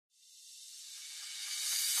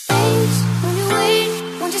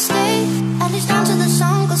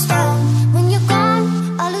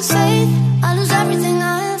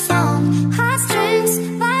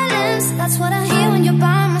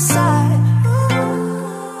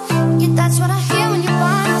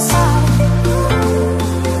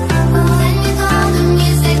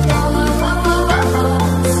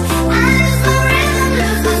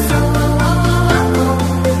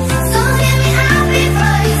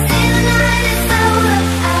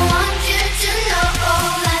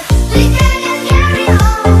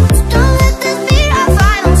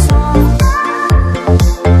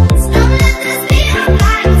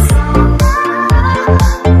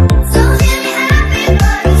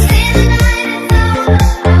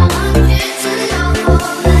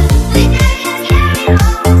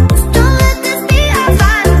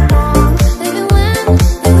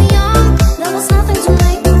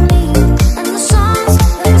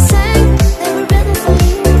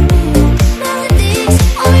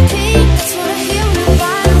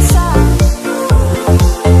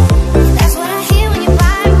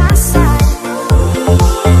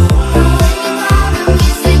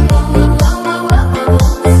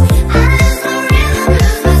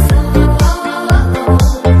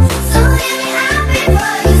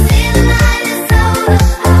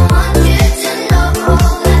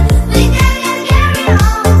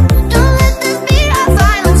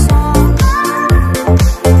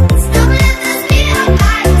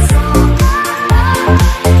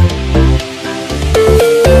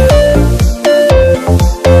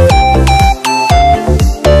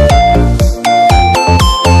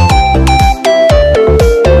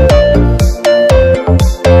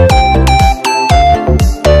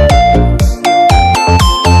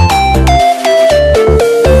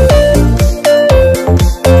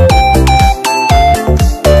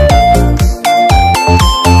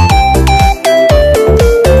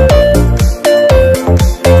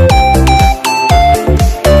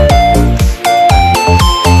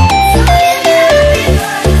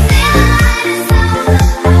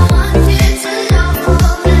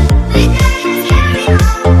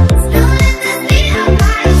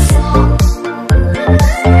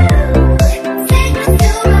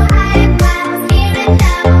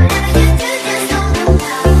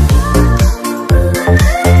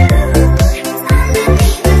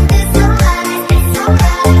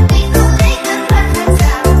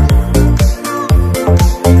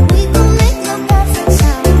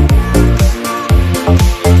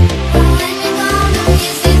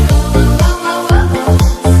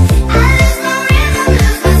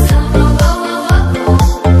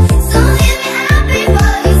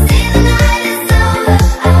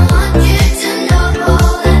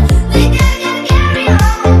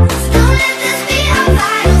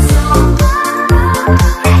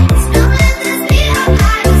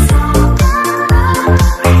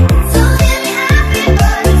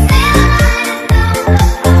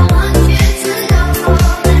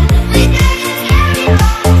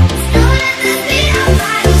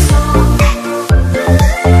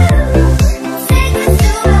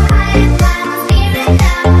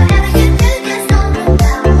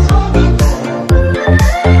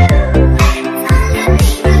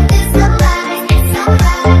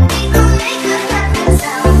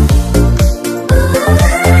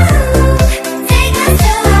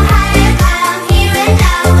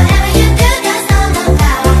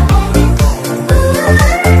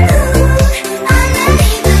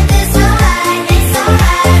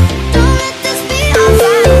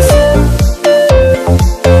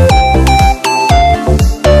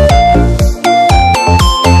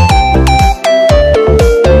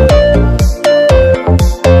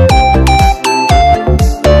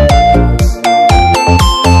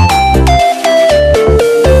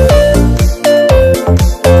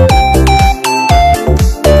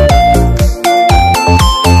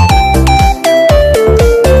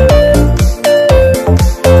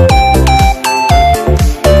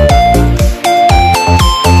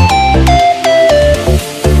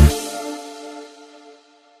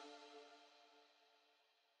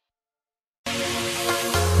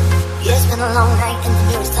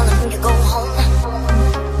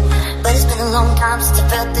since I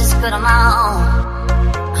felt this good on my own.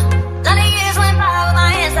 Lot of years went by with my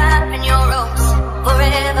hands tied up in your ropes.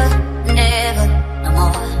 Forever, never, no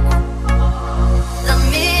more. The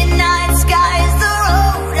midnight sky is the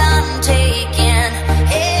road I'm taking.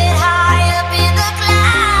 Head high up in the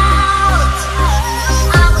clouds.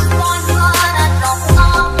 I was born to run, I don't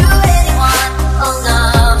belong to anyone. Oh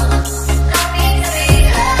love, don't need to be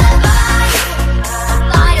loved by you.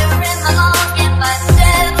 Fire in my lungs, can't fight the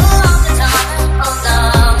devil on the tongue. Oh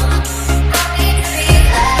love, don't need to be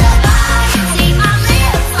loved by you. See my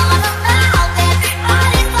lips on the mouth,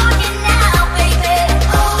 everybody's talking now, baby.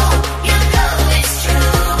 Oh, you know it's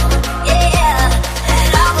true, yeah.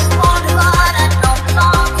 That I was born to run, I don't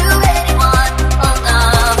belong to anyone. Oh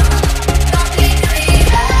love, don't need to be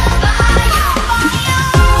loved by you.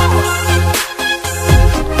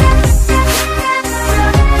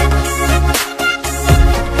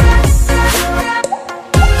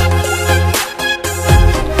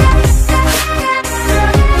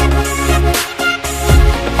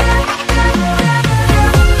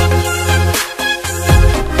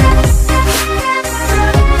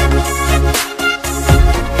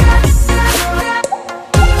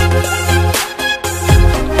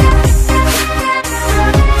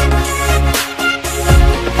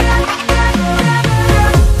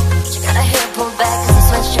 She got her hair pulled back as the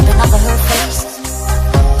sweat's dripping off of her face.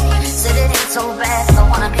 Said it ain't so bad, I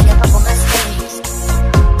wanna make a couple mistakes.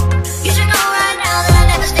 You should know right now that I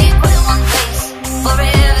never stayed put in one place.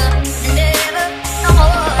 Forever and ever, no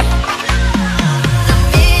more. The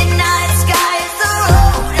midnight sky is the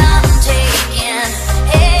road I'm taking.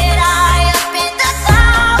 Head high up in the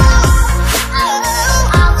clouds.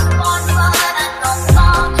 I was born to run, I don't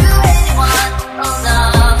belong to anyone. Oh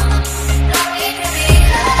love, don't need to be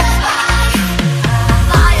loved by you.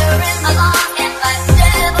 Fire in my lungs, can't fight the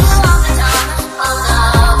devil on the tongue. Oh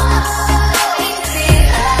love, don't need to be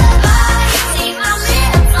loved by you. See my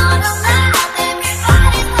lips on the mouth,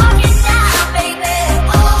 everybody's talking now, baby.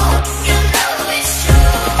 Oh, you know it's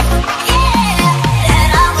true, yeah. That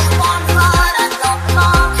I was born to run, I don't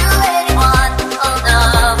belong to anyone. Oh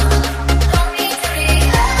love, don't need to be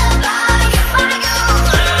loved by you.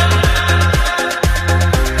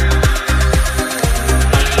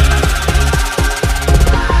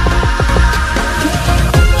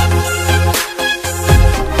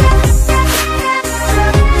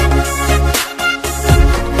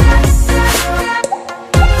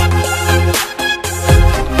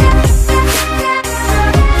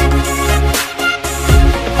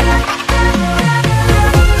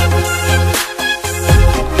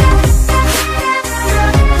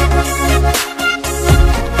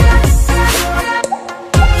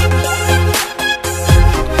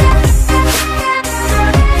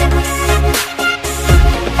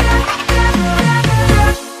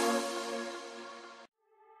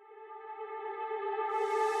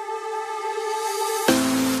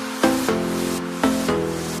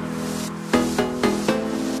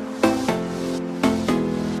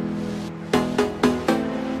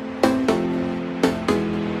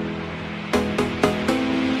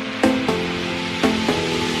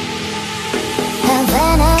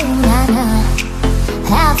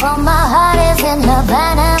 Half of my heart is in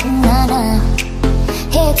Havana,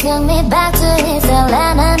 he took me back to his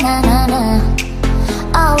Atlanta,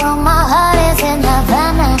 all of my heart is in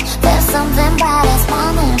Havana. There's something about his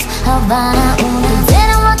manners, Havana,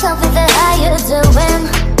 Didn't walk up with it, how you doing?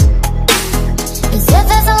 He said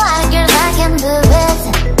there's a lot of girls I can do it.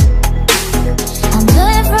 I'm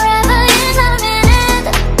doing forever in a minute.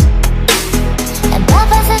 And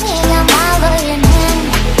Papa said he got my lawyer name.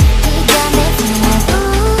 He got me feeling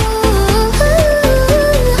ooh.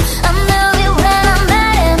 I knew it when I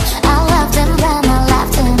met him. I loved him when I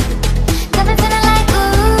left him. Got me feeling like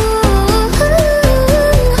ooh.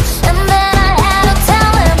 And then I had to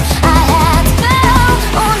tell him I had to go.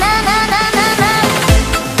 Oh na na na na na.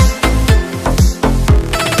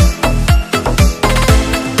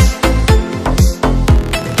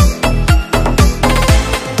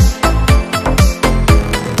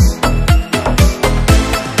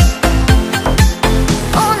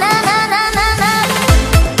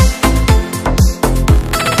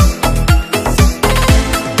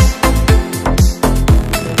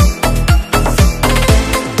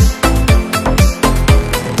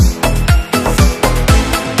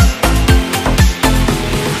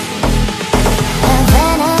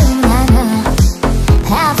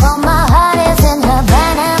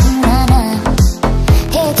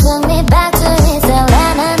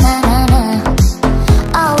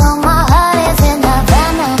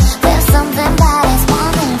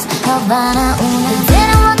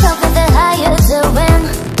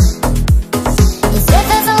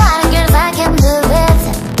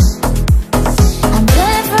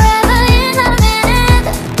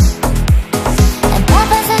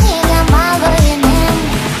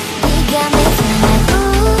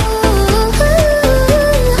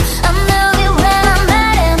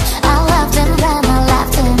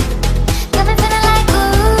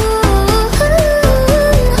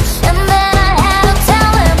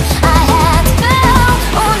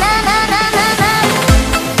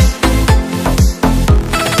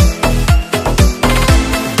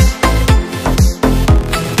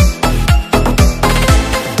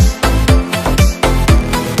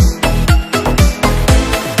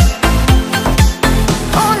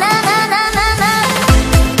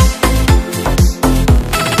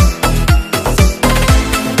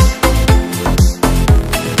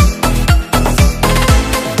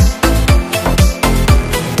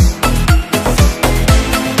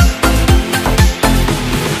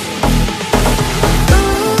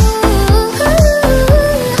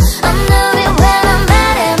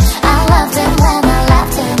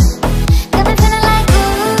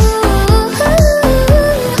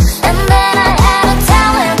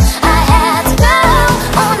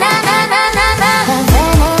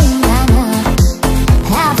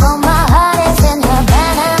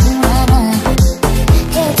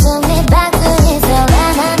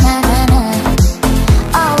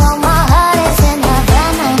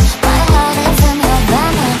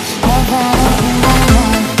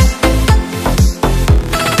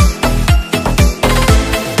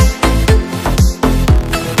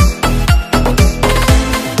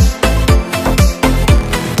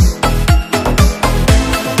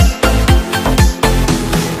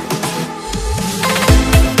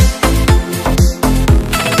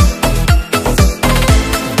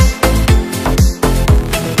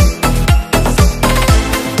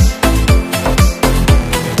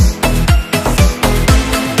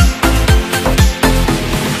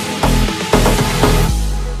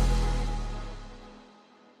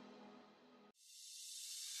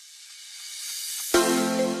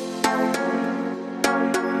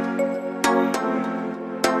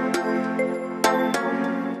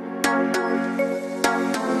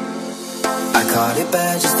 caught it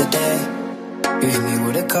bad just today. You hit me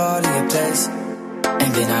with a call to your place.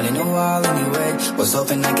 Ain't been out in a while anyway. Was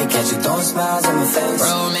hoping I could catch you throwing smiles on my face.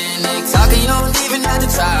 Romantic talking, you don't even have to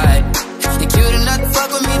try. You're cute enough to fuck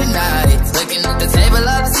with me tonight. Looking at the table,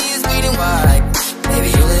 all I see is bleeding white. Baby,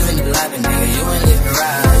 you living the life, and nigga, you ain't living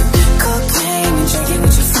right. Cocaine and drinking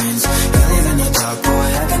with your friends. You live in the dark, boy,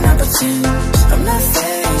 how can I pretend? I'm not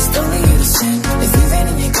faced, only you to sin. If you've been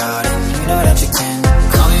in your garden, you know that you can.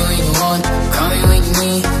 Call me when you want, call me when you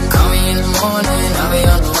need. Call me in the morning, I'll be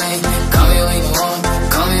on the way. Call me when you want,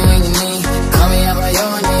 call me when you need. Call me out by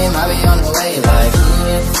your name, I'll be on the way. Like,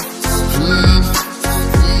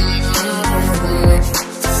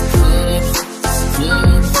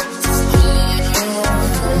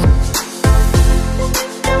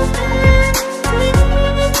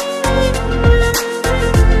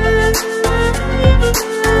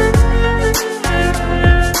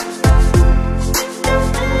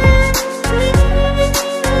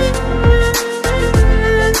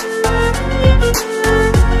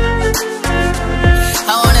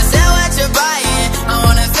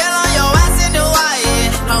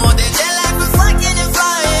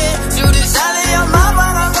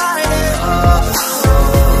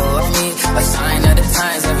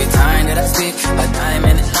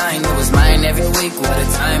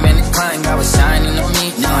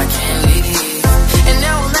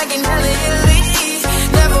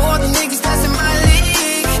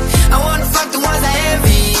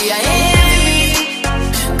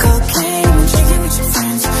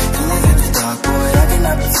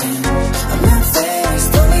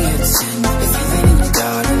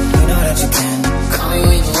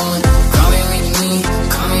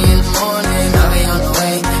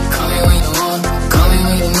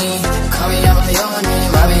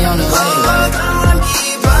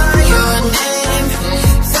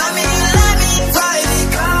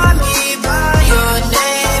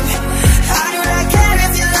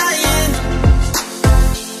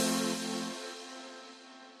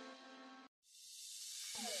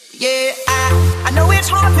 yeah, I know it's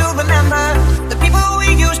hard to remember the people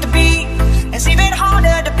we used to be. It's even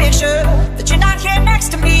harder to picture that you're not here next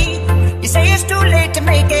to me. You say it's too late to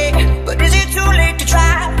make it, but is it too late to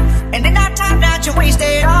try? And in that time that you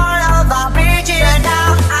wasted all of our bridges,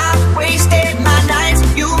 now I've wasted my nights.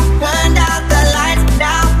 You turned out the lights,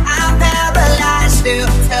 now I'm paralyzed, still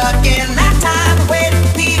stuck in that time when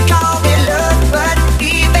we called it love, but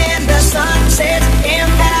even the sun sets in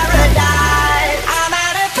paradise.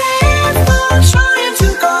 Trying to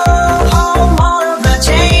go home, all of the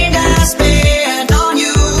change I spent on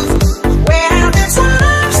you. Where have the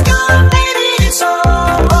times gone, baby, it's all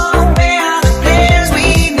wrong. Where are the plans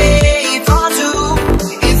we made for two?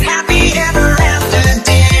 If happy ever after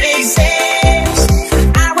did exist,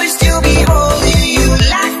 I would still be holding you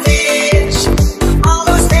like this. All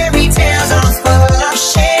those fairy tales are full of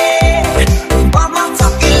shit. One more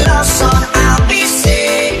fucking love song, I'll be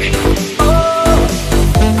sick.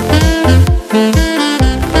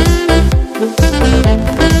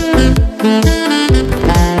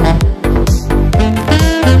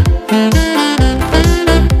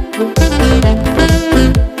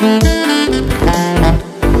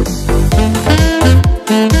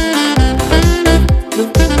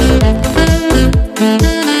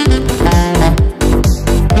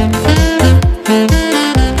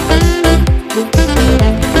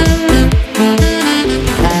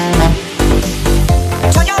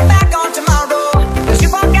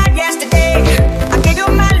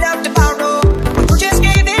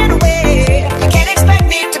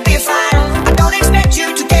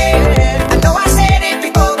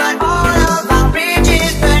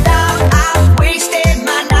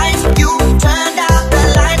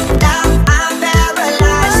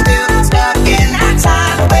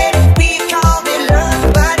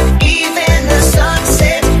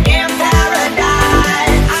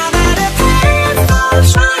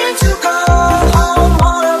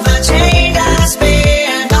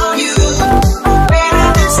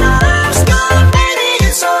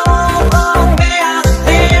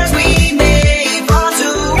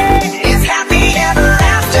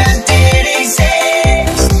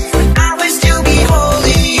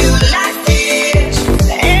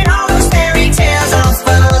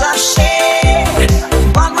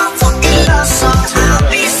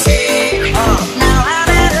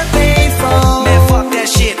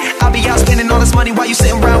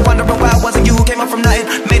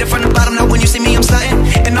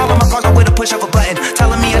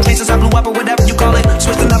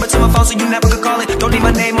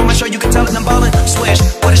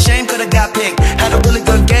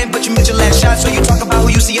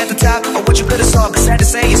 See at the top, or what you could've it's all, but sad to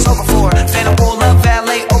say it's over for. Phantom pull up,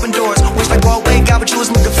 valet, open doors. Wish like Broadway got what you was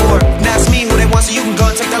looking for. Now it's me who they want, so you can go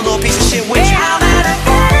and take that little piece of shit with you. I'm at a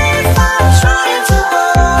payphone trying to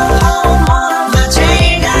hold home all of the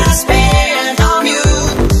change I spent on you.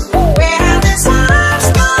 Where have the times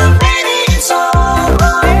gone, baby, it's all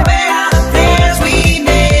wrong. Where are the plans we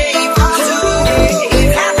made for two?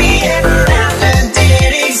 If happy ever after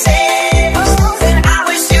did exist, then I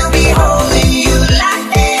would still be holding you like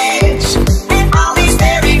this. And all these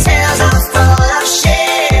fairy tales are full of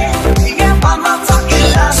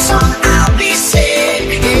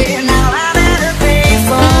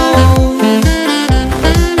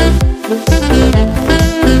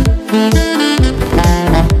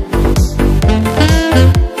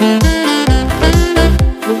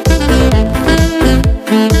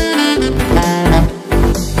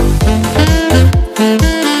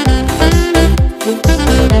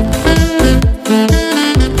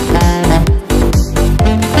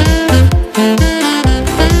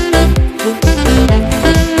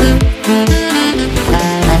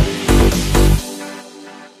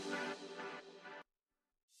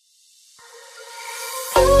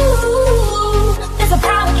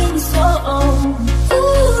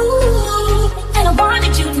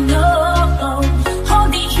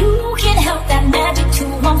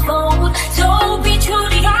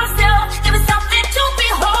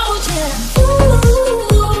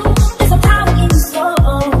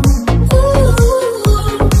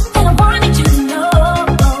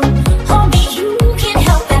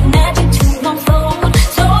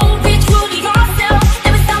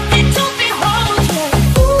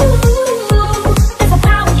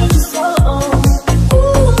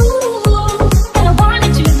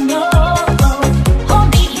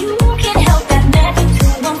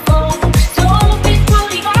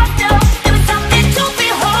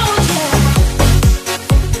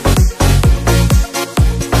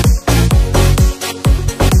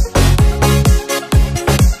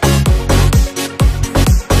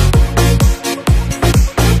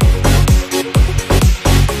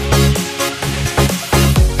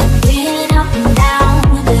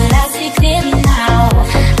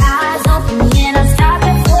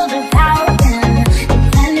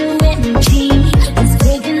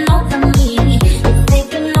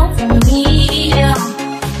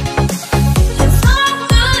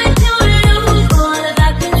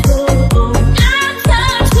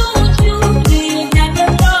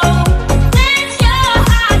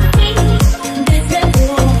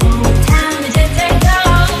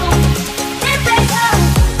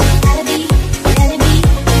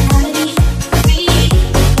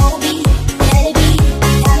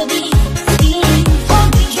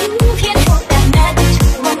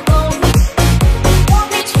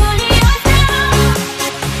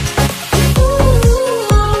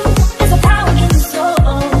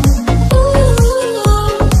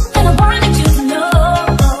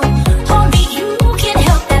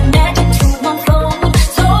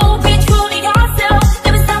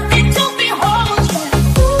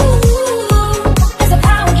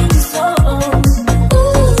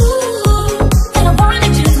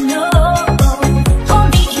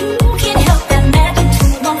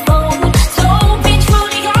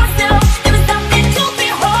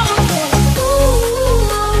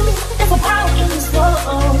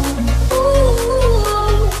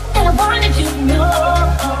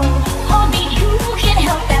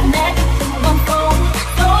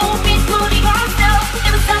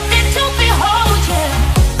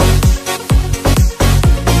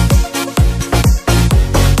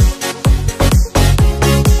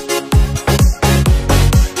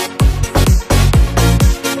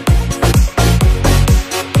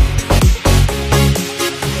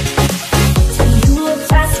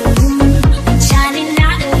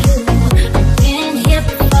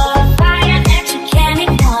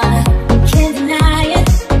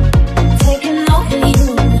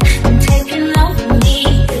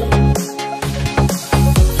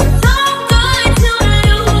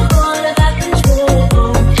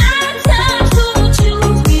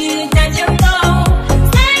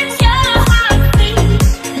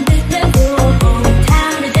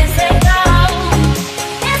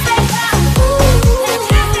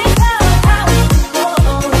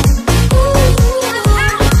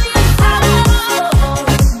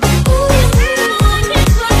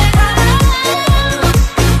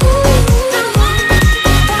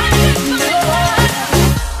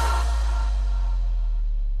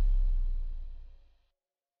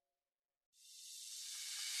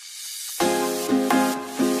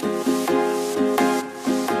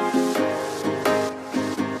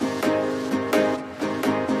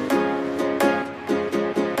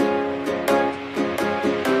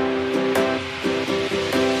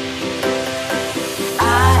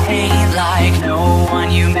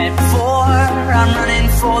met before. I'm running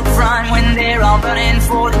for the front when they're all running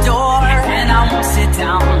for the door. And I won't sit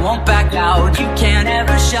down, won't back out. You can't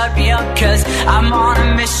ever shut me up, 'cause I'm on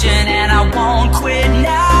a mission and I won't quit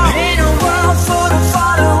now. In a world full of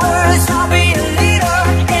followers, I'll be a leader.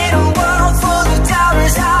 In a world full of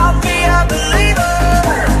doubters, I'll be a believer.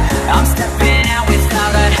 I'm stepping out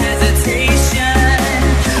without a hesitation,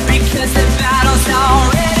 because the battle's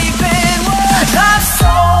already been won. I'm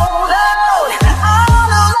sold out. I'm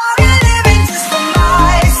no longer living just for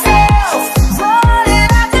myself, running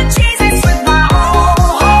after Jesus with my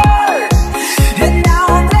whole heart. And now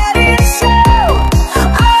I'm ready to show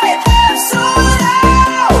I am sold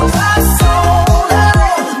out. I'm sold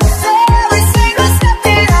out. With every single step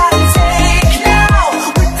that I take now,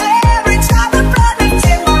 with every drop of blood that's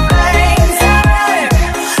in my veins, I'm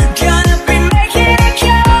gonna be making it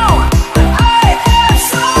count. I am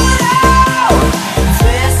sold out.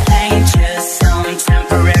 This ain't just some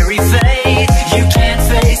temporary phase. You can't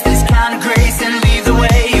face this kind of grace and leave the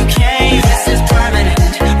way you came. This is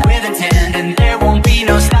permanent, with intent, and there won't be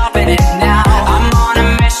no stopping it now. I'm on a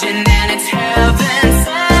mission and it's heaven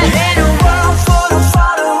sent. In a world full of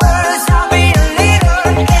followers, I'll be a leader.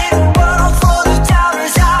 In a world full of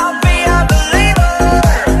doubters, I'll be a believer.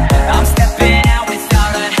 I'm stepping out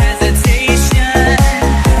without a hesitation,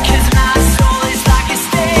 'cause my soul is like a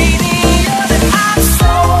stadium. I'm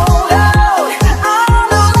sold out. I'm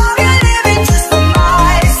no longer living just for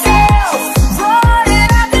myself, running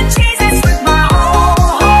after Jesus with my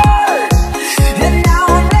whole heart. And now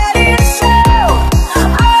I'm ready to show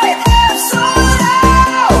I am sold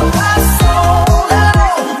out. I'm sold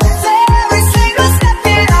out. With every single step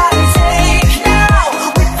that I take now,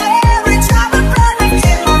 with every drop of blood that's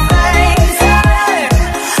in my veins,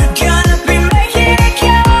 I'm gonna be making it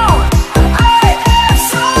count. I am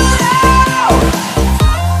sold out.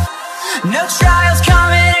 No trials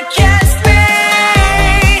coming against me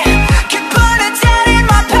can put a dent in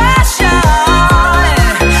my passion.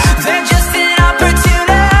 They're just an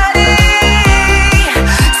opportunity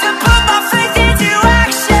to put my faith into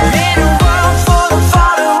action. In a world full of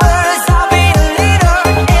followers, I'll be a leader.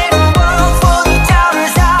 In a world full of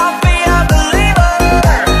doubters, I'll be a believer.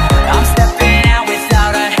 I'm stepping out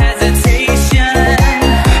without a hesitation.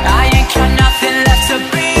 I ain't got nothing left to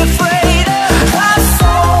be afraid of. I'm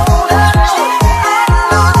sold out. I'm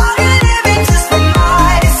no longer living just for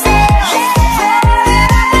myself,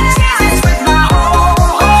 running after Jesus with my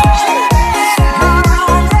whole heart. And now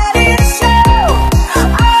I'm ready to show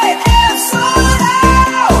I am sold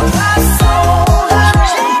out. I'm sold out.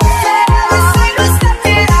 With every single step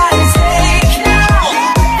that I take now,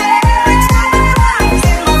 with every drop of blood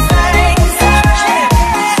in my veins, I'm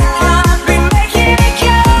gonna be making it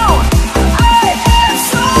count. I am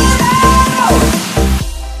sold out.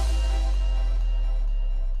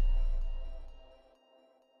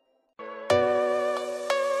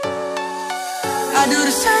 I do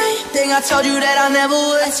the same thing I told you that I never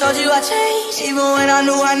would. I told you I changed, even when I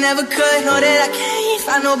knew I never could. Know that I can't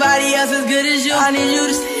find nobody else as good as you. I need you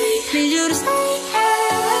to stay, need you to stay. I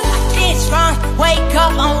get strong, wake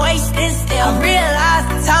up, I'm wasted still. I realize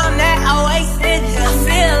the time that I wasted. I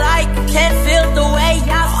feel like you can't feel the way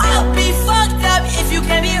I feel. I'll be fucked up if you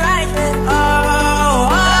can't be right. Oh,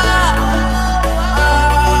 oh, oh.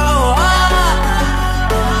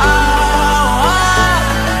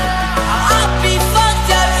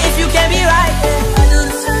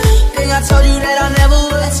 I told you that I never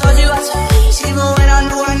would. I told you I changed, even when I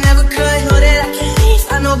knew I never could. Know that I can't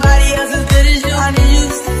find nobody else as good as you. I need you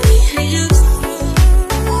to stay, need you to stay.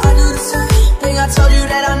 I do the same thing I told you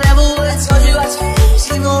that I never would.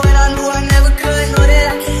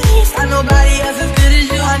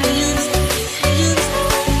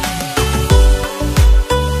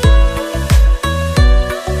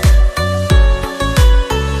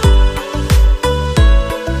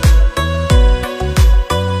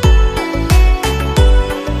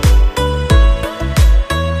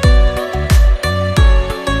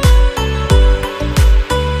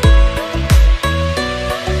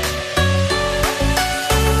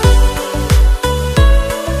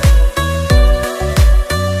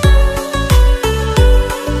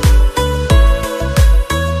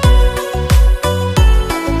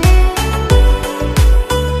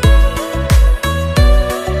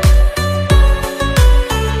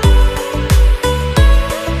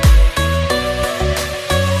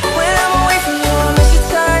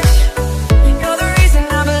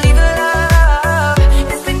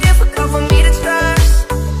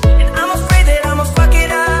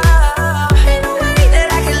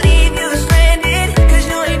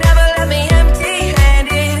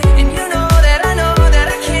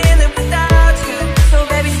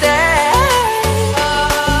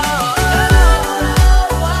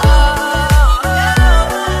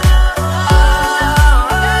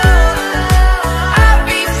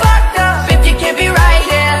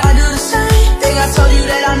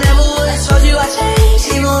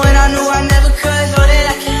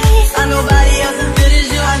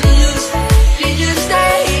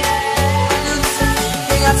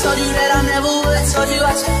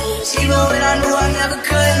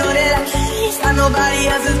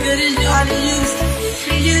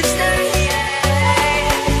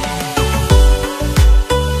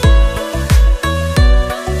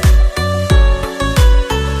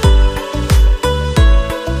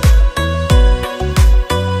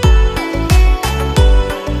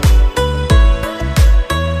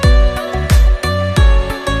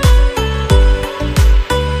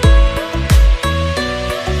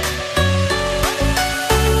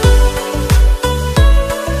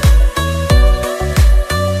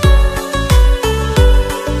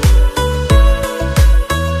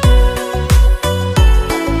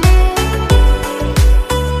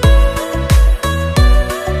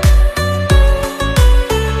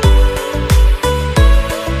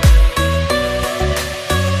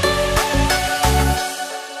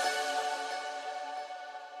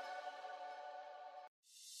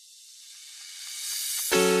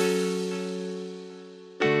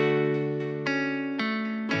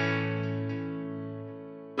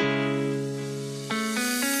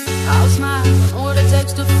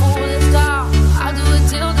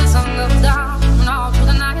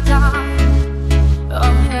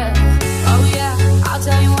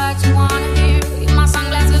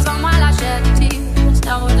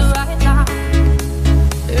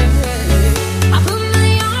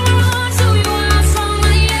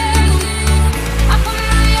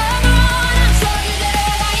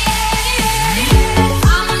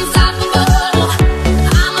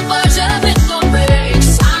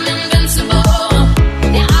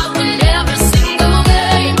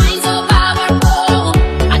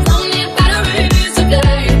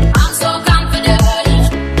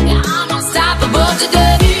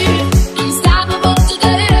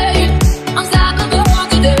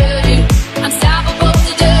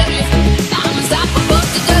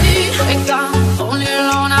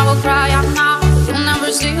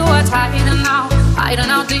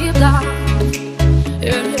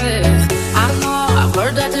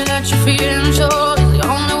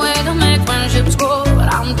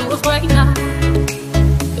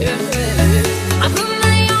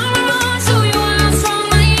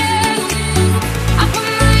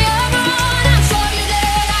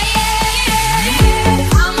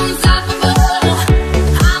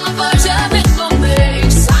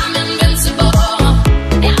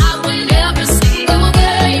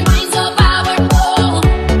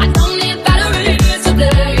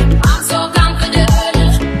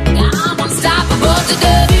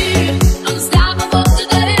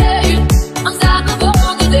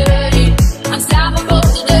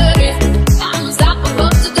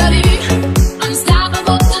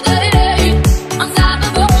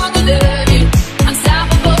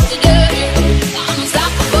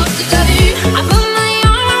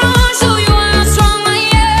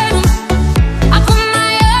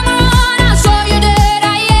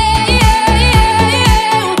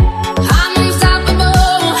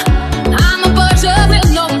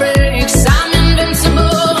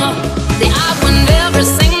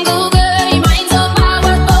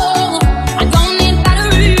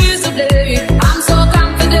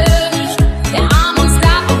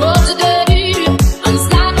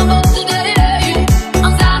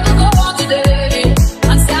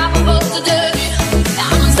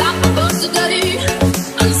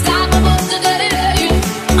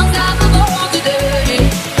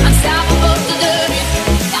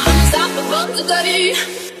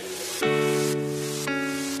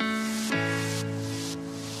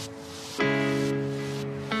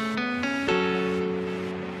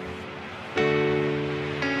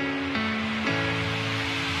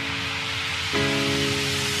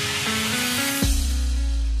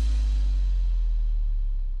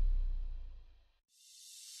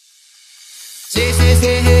 Say, say,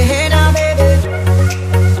 say, hey, hey now, baby.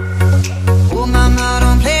 Oh, mama,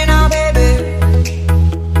 don't play now, baby.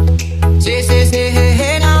 Say, say, say, hey,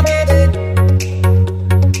 hey now, baby.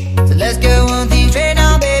 So let's go on things straight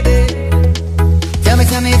now, baby.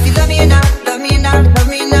 Tell me if you love me or not, love me or not, love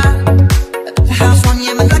me or not. The house one,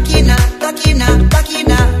 yeah, I'm lucky or not, lucky or not, lucky or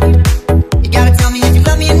not. You gotta tell me if you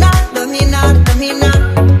love me or not, love me or not, love me or not.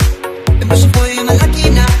 Been pushing for you, am I lucky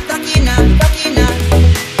or not, lucky or not, lucky or not.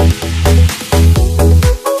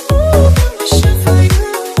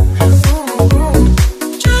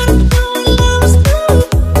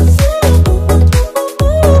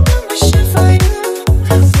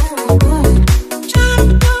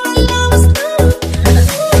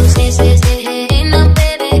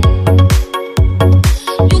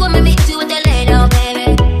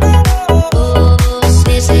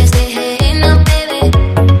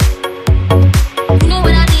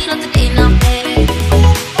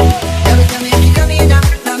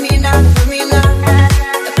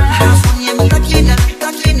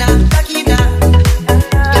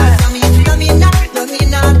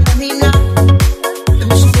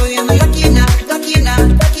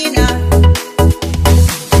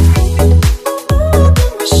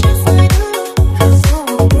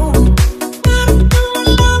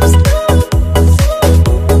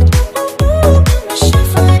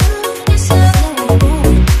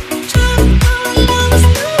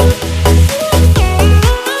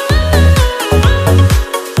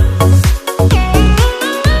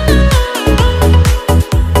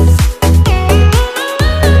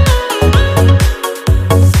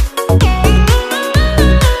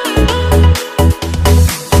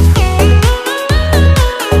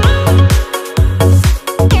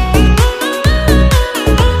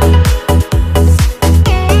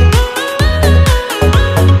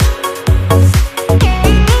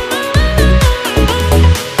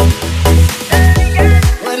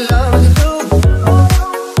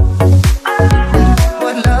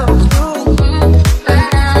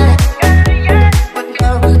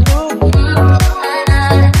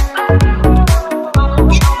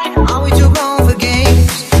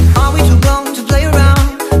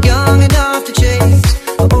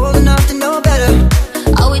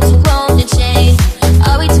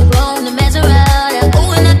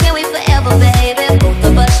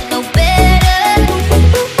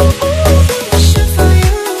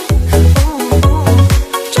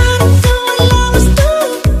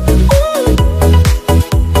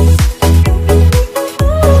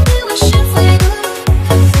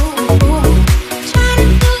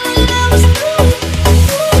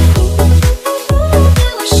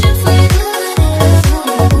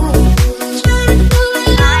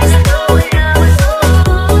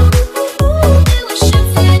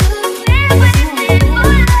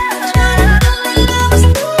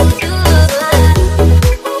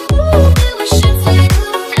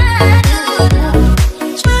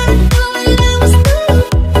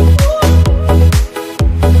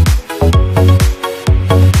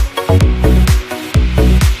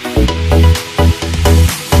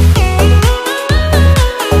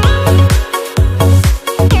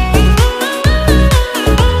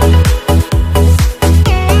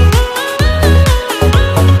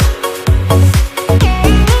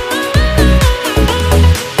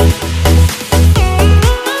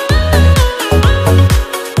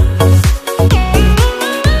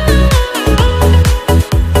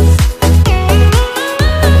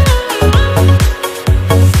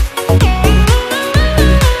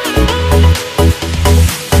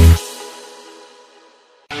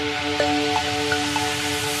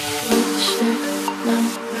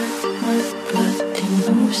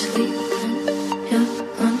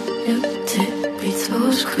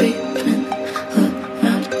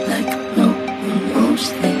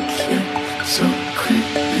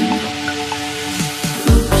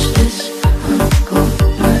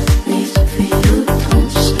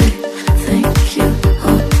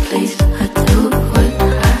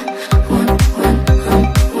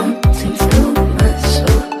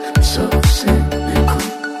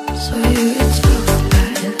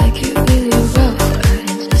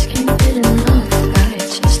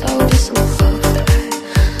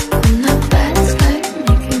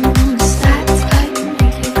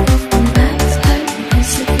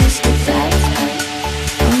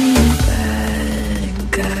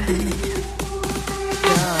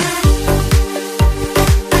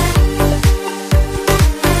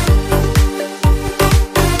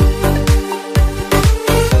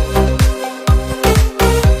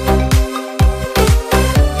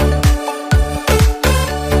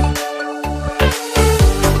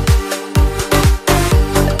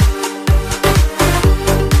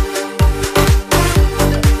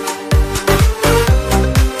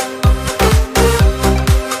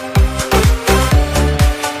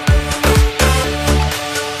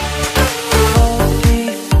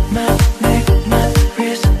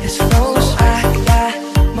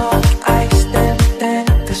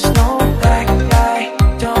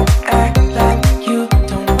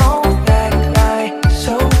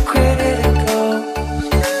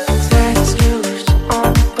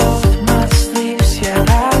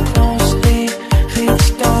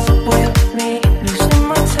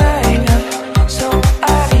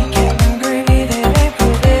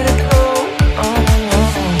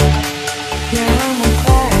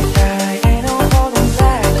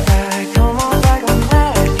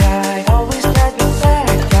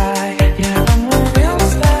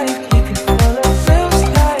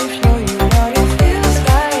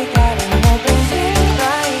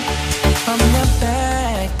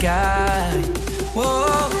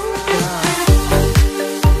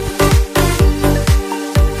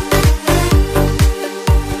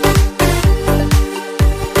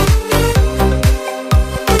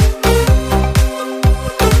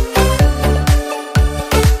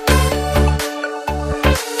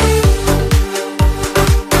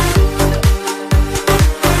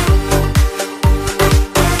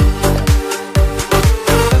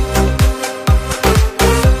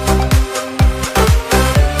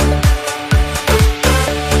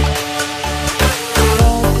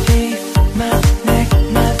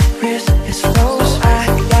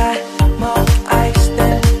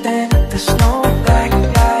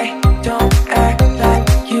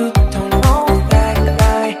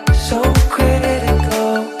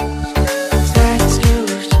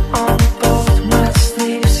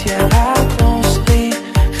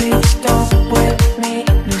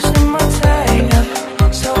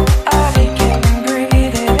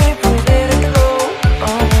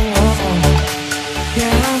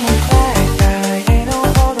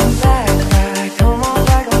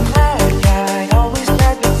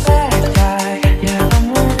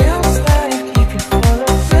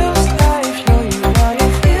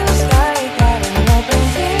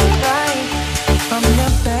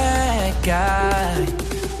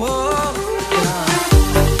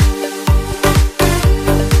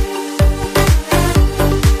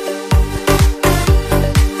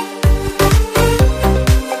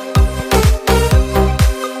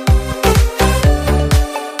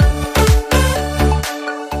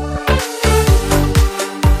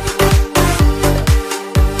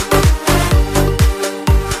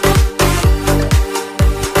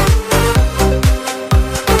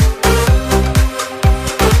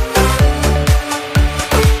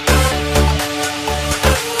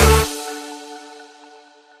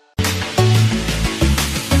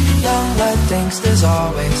 Young blood thinks there's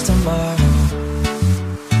always tomorrow.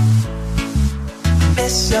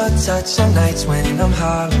 Miss your touch on nights when I'm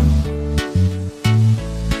hollow.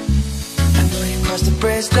 I know you crossed the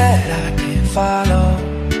bridge that I can't follow.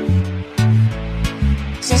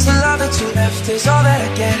 Since the love that you left is all that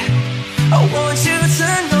I get, I want you to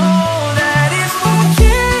know that if I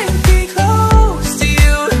can't be close to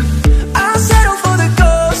you, I'll settle for the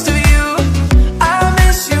ghost of you. I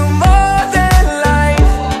miss you more than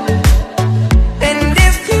life. And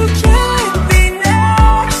if you can't be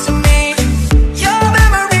next to me, your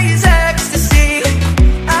memory's ecstasy.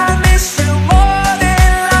 I miss you more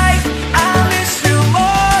than life. I miss you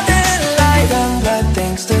more than life. Young blood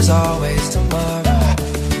thinks there's always tomorrow.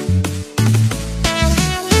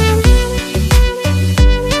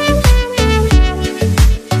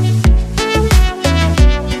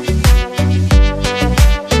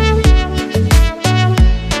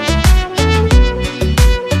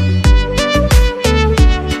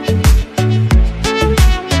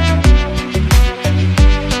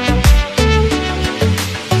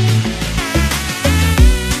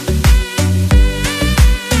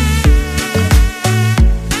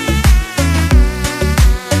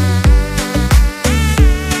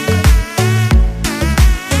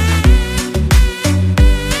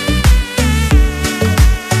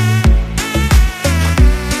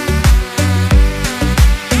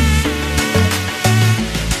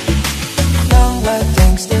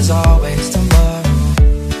 There's always tomorrow.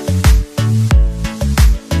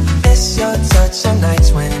 Miss your touch on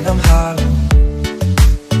nights when I'm hollow.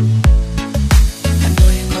 I know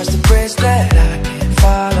you crossed the bridge that I can't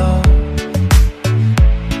follow.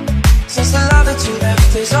 Since the love that you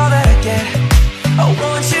left is all that I get, I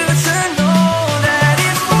want you to know that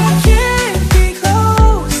if I can't be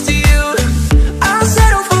close to you, I'll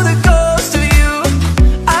settle for the ghost of you.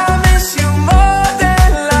 I miss you more than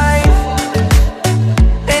life.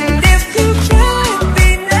 And if you can't be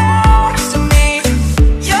next to me,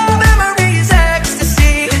 your memory's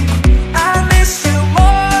ecstasy. I miss you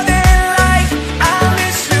more than life. I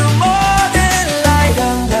miss you more than life.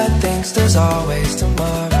 Young blood thinks there's always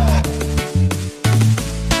tomorrow.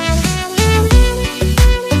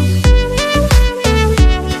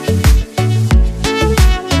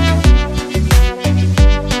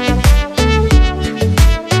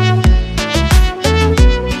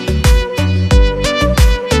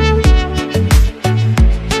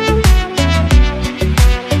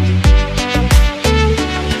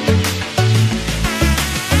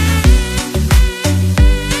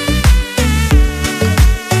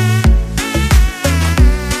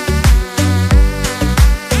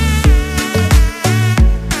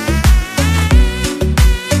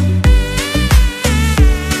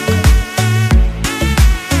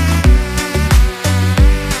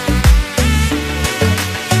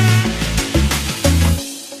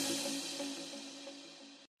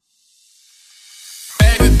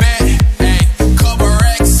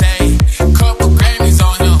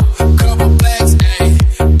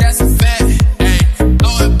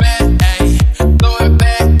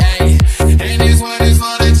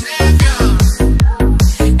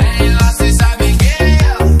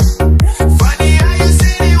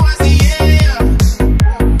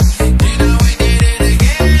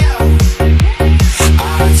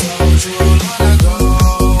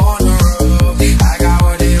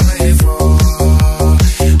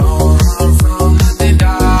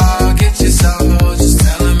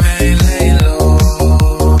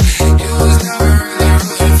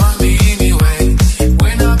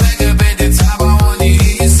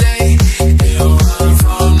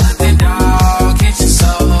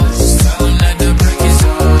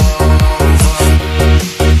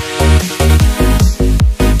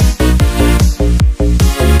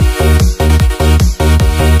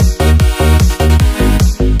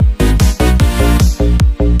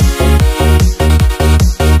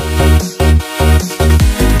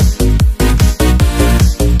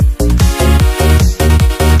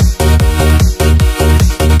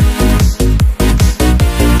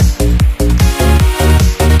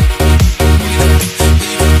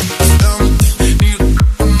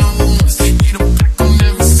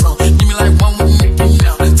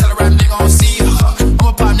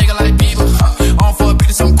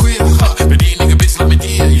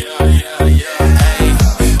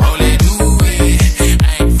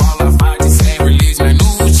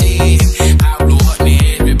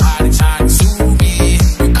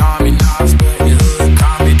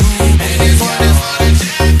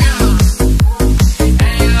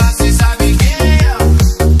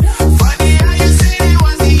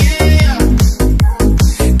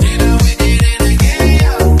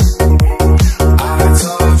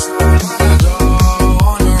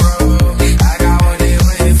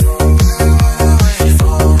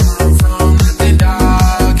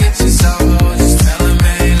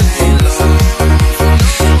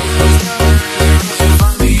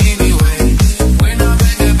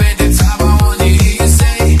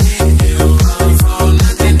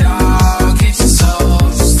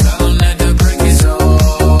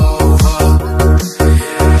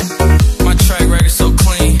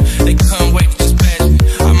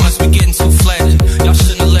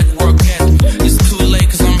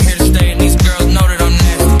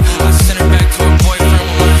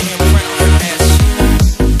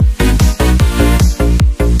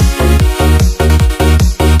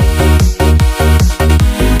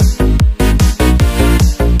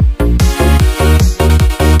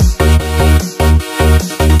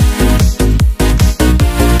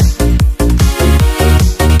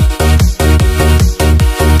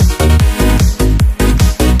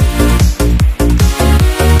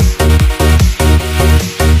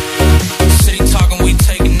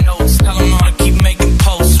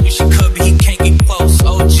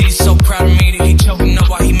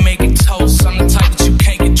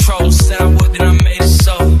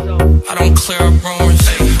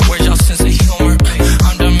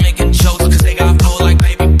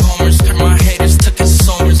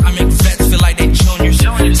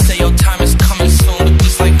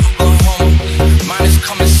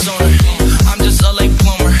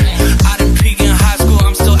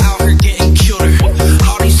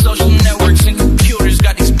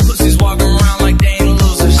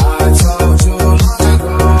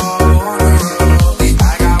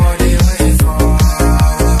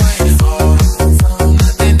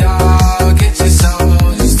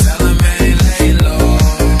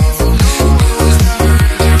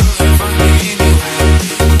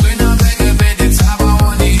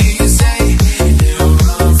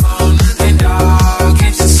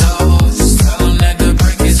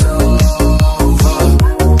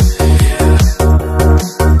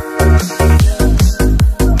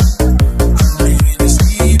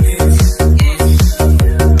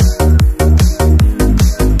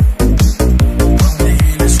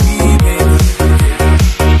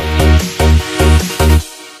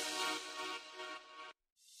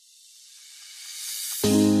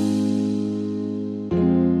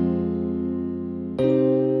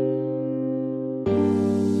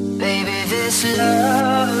 this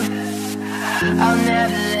love, I'll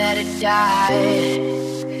never let it die.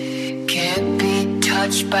 Can't be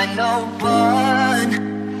touched by no one,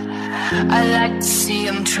 I like to see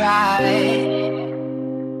them try.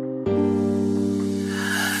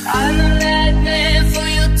 I'm a madman for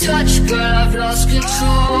your touch, girl, I've lost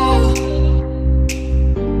control.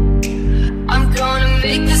 I'm gonna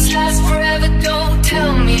make this last forever, don't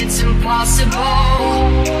tell me it's impossible.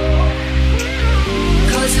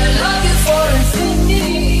 Cause I love you for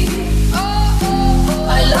infinity,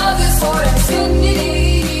 I love you for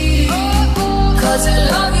infinity. Cause I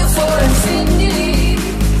love you for infinity,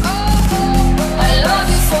 I love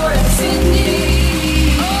you for infinity.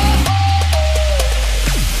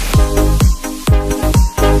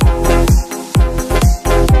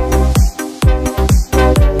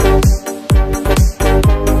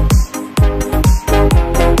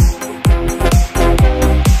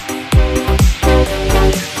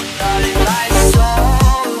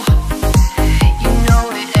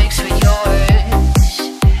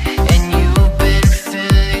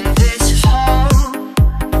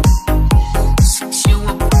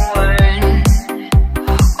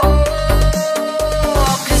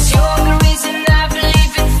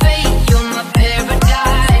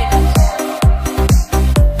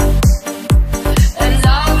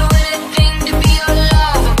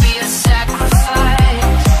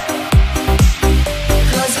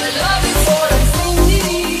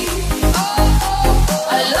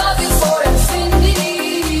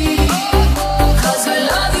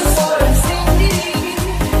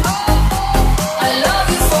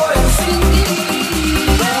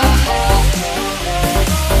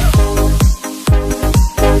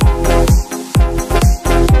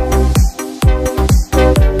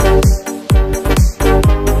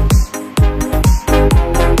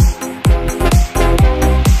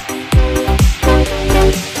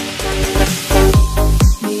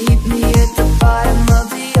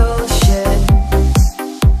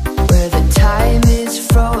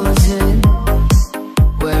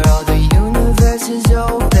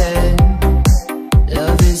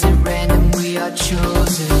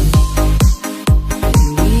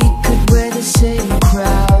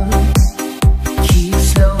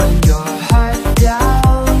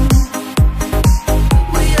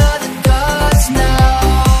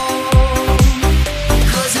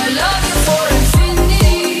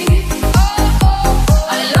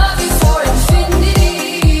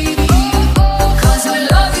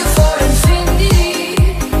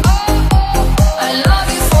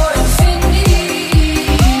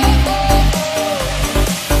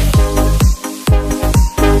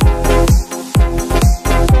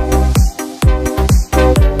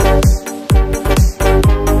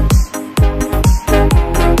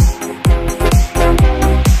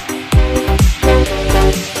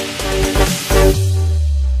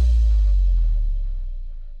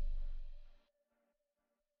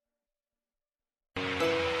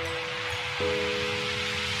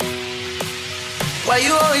 Why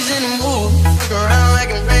you always in the mood? Fuck around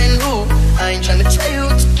like I'm brand new. I ain't tryna tell you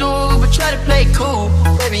what to do, but try to play cool.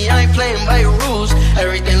 Baby, I ain't playing by your rules.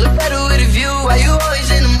 Everything look better with a view. Why you always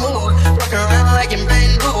in the mood? Fuck around like I'm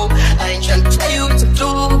brand new. I ain't tryna tell you what to do,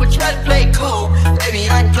 but try to play cool. Baby,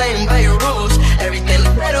 I ain't playing by your rules. Everything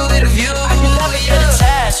look better with a view. I can never get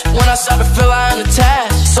attached. When I start to feel I am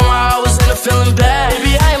attached, somehow I was in a feeling bad.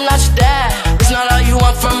 Baby, I am not your dad. It's not all you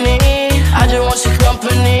want from me. I just want your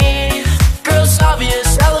company. Girl, it's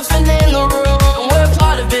obvious, elephant in the room, and we're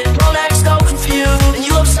part of it. Don't act so confused, and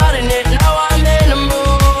you love starting it. Now I'm in the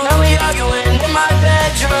mood. Now we arguing in my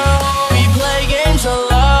bedroom. We play games of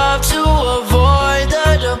love to avoid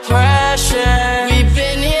the depression. We've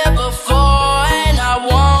been here before, and I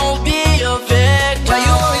won't be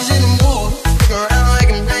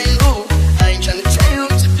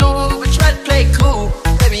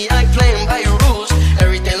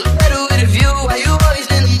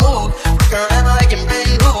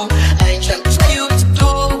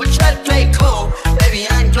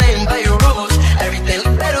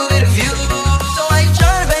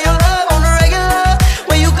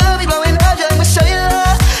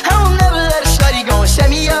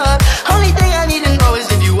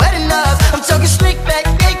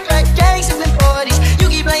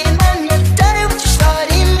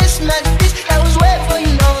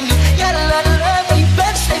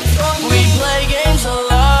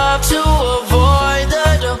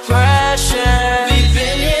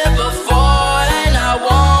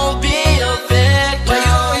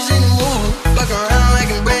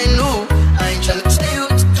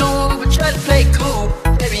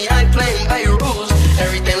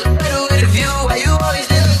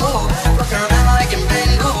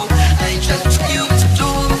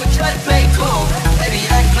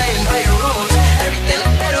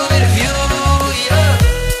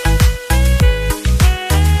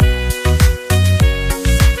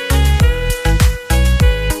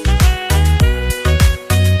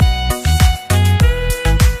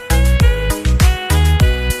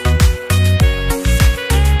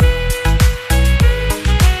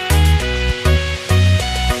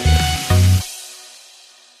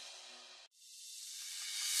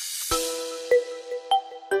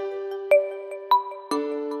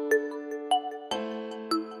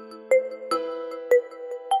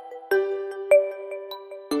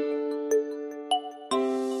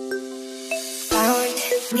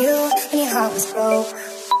Knew when your heart was broke,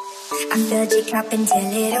 I filled your cup until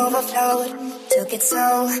it overflowed. Took it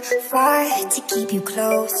so far to keep you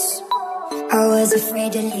close. I was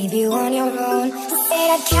afraid to leave you on your own. Said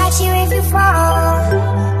I'd catch you if you fall,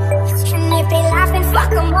 and if they laugh, then fuck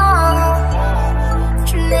them all.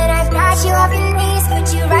 And then I got you off your knees,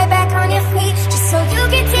 put you right back on your feet, just so you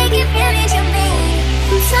can take advantage of me.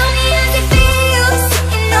 Tell me how it feels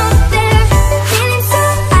sitting up there, feeling so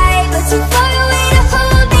high, but too far away to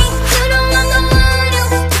hold me. You know I'm the one who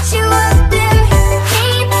put you up there.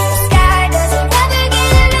 Deep in the sky, doesn't ever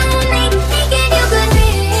get lonely. Thinking you could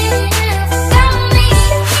live without me,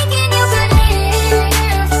 thinking you could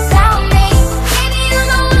live without me. Maybe I'm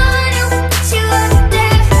the one who put you up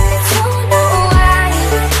there. Don't know why.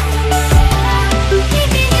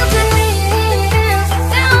 Thinking you could live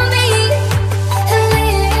without me,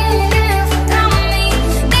 live without me.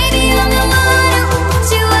 Maybe I'm the one who put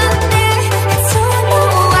you up there. Don't know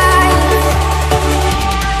why.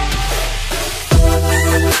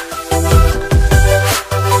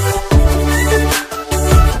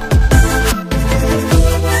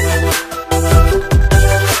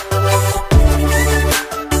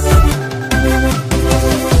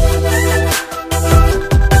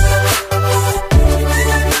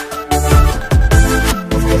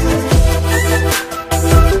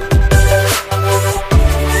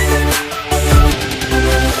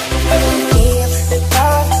 Give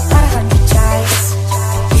love not 100 tries,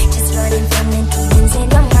 just running from the demons in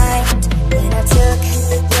your mind. Then I took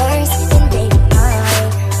yours and they were mine.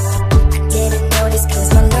 I didn't notice 'cause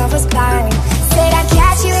my love was blind. Said I'd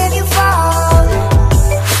catch you if you fall,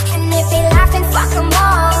 and if they laugh, then fuck them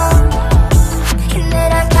all. And then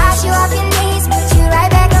I got you off your knees, put you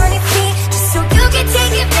right back on your feet, just so you can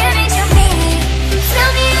take advantage of me.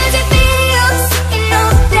 Tell me how it feels sitting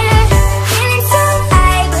up there, feeling so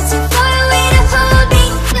high, but too far away to hold me.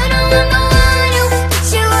 You know I'm the one who put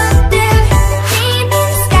you up there. Deep in the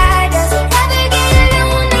sky, doesn't ever get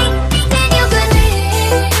lonely. Thinking you could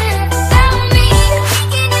live without me,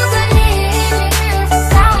 thinking you could live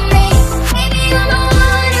without me. Maybe I'm the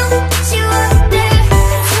one who put you up there.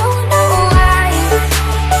 Don't know why.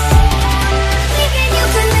 Thinking you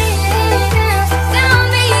could live without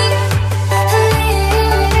me,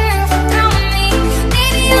 live without me.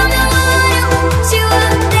 Maybe I'm the one who put you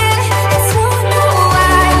up there. Don't know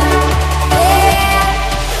why. Yeah.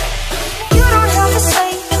 You don't have to say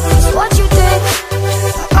just what you did.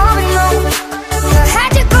 I already know. I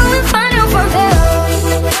had to go and find out from him.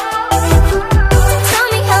 Tell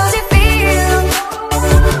me how's it feel.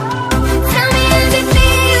 Tell me how's it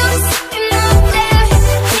feel sitting up there,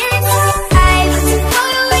 feeling so high, but too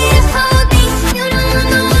far away to hold me. You know I'm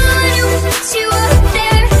the one who put you up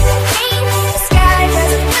there. Ain't the sky,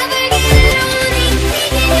 doesn't ever get lonely.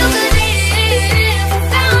 Thinking you could live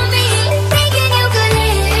without me, thinking you could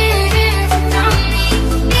live without me.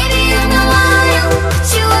 Maybe I'm the one who put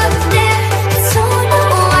you up there. Don't know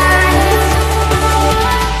why.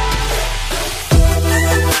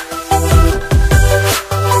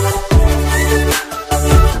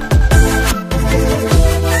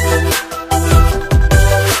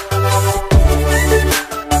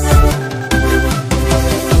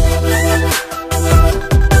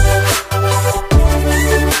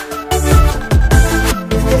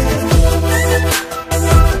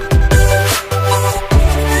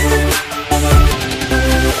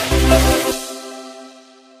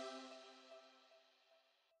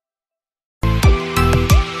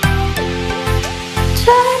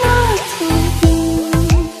 Try not to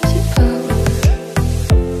lose your power.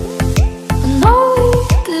 I know we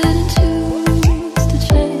didn't choose to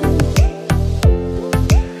change.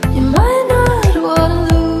 You might not wanna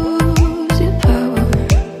lose your power,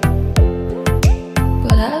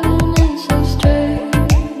 but having it so strange.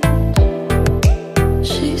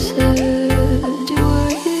 She said you were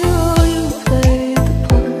a hero, you played the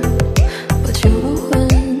part, but you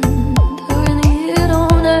ruined her in the year.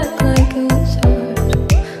 Don't act like it was hard.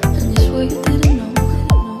 And you swear you didn't know.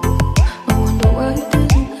 I wonder why you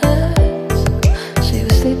didn't ask. She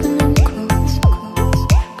was sleeping in your clothes,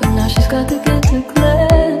 but now she's got to get to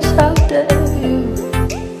class. How dare you?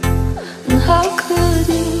 And how could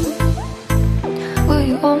you? Will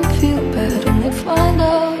you won't feel bad when they find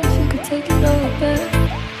out if you could take it all back?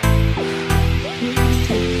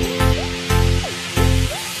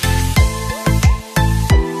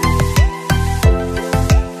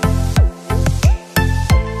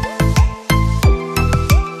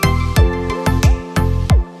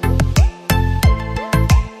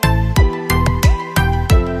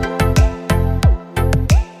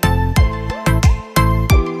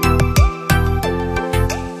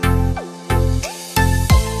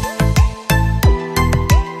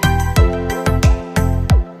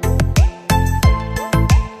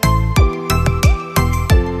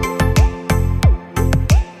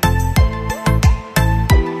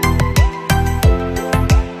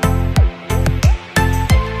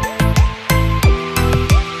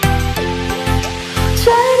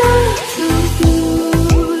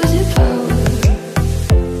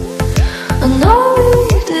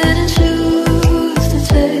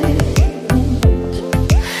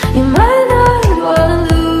 You might not wanna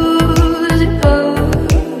lose your power,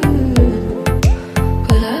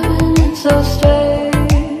 but I've been so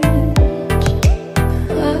strange.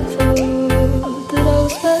 I thought that I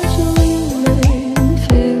was specially made me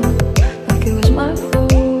feel like it was my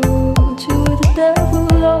fault. You were the devil,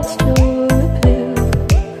 lost your appeal.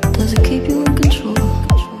 Does it keep you in control?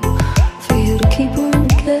 For you to keep her in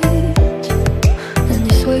the cage, and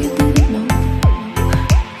you swear you didn't know.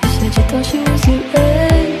 You said you thought she was your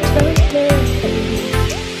age, okay.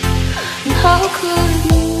 And how could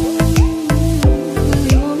you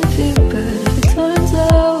really wanna feel bad if it turns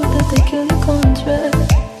out that they kill your contract?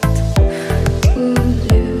 Would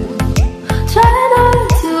you try not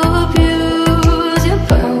to abuse your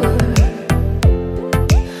power?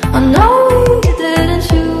 I know we didn't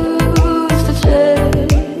choose to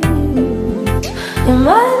change. You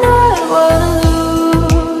might not wanna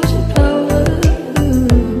lose your power,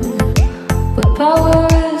 but power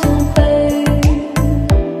isn't pain.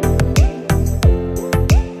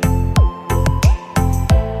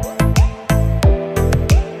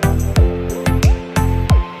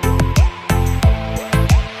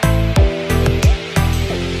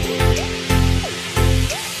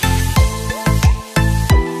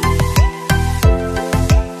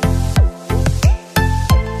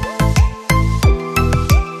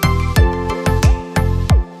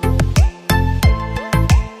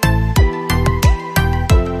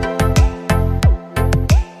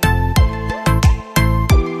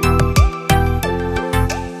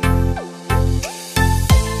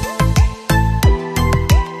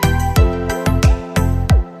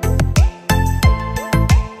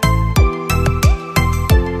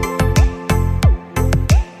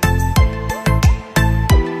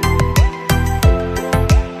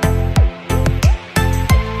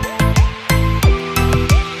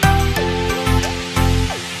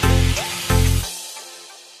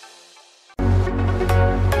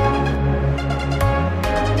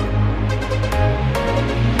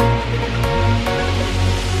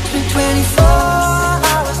 It's been 24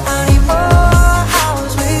 hours, I need more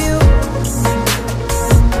hours with you.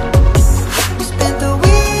 We spent the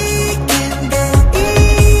weekend getting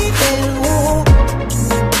even, ooh.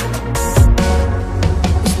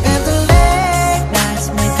 We spent the late nights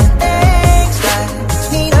making things right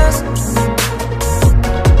between us.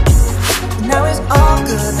 Now it's all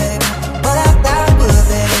good, baby, but I thought it would,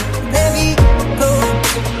 baby. Baby, go.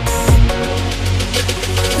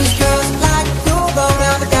 These girls like you go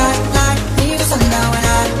round the guy like me to sundown. When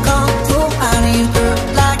I come through, I need a girl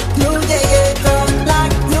like you, yeah, yeah. Girl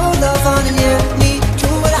like you, love fun and yeah, me do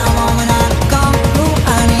what I want. When I come through,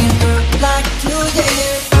 I need a girl like you, yeah,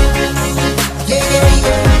 yeah. Yeah, yeah,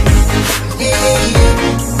 yeah. Yeah, yeah,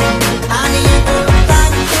 yeah. I need a girl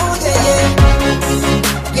like you, yeah, yeah.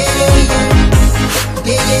 Yeah, yeah, yeah.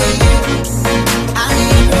 Yeah, yeah, yeah. I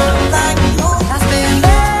need a girl like you. I spent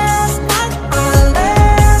last night on the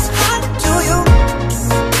last night to you.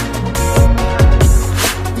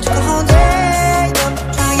 We took a whole day up,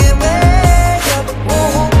 trying to get way up,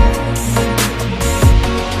 ooh.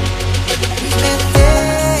 We spent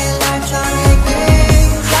daylight trying to get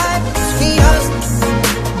things right between us.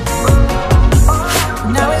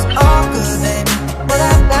 Now it's all good, baby, but I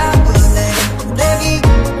thought good, baby. Baby,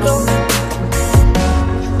 go.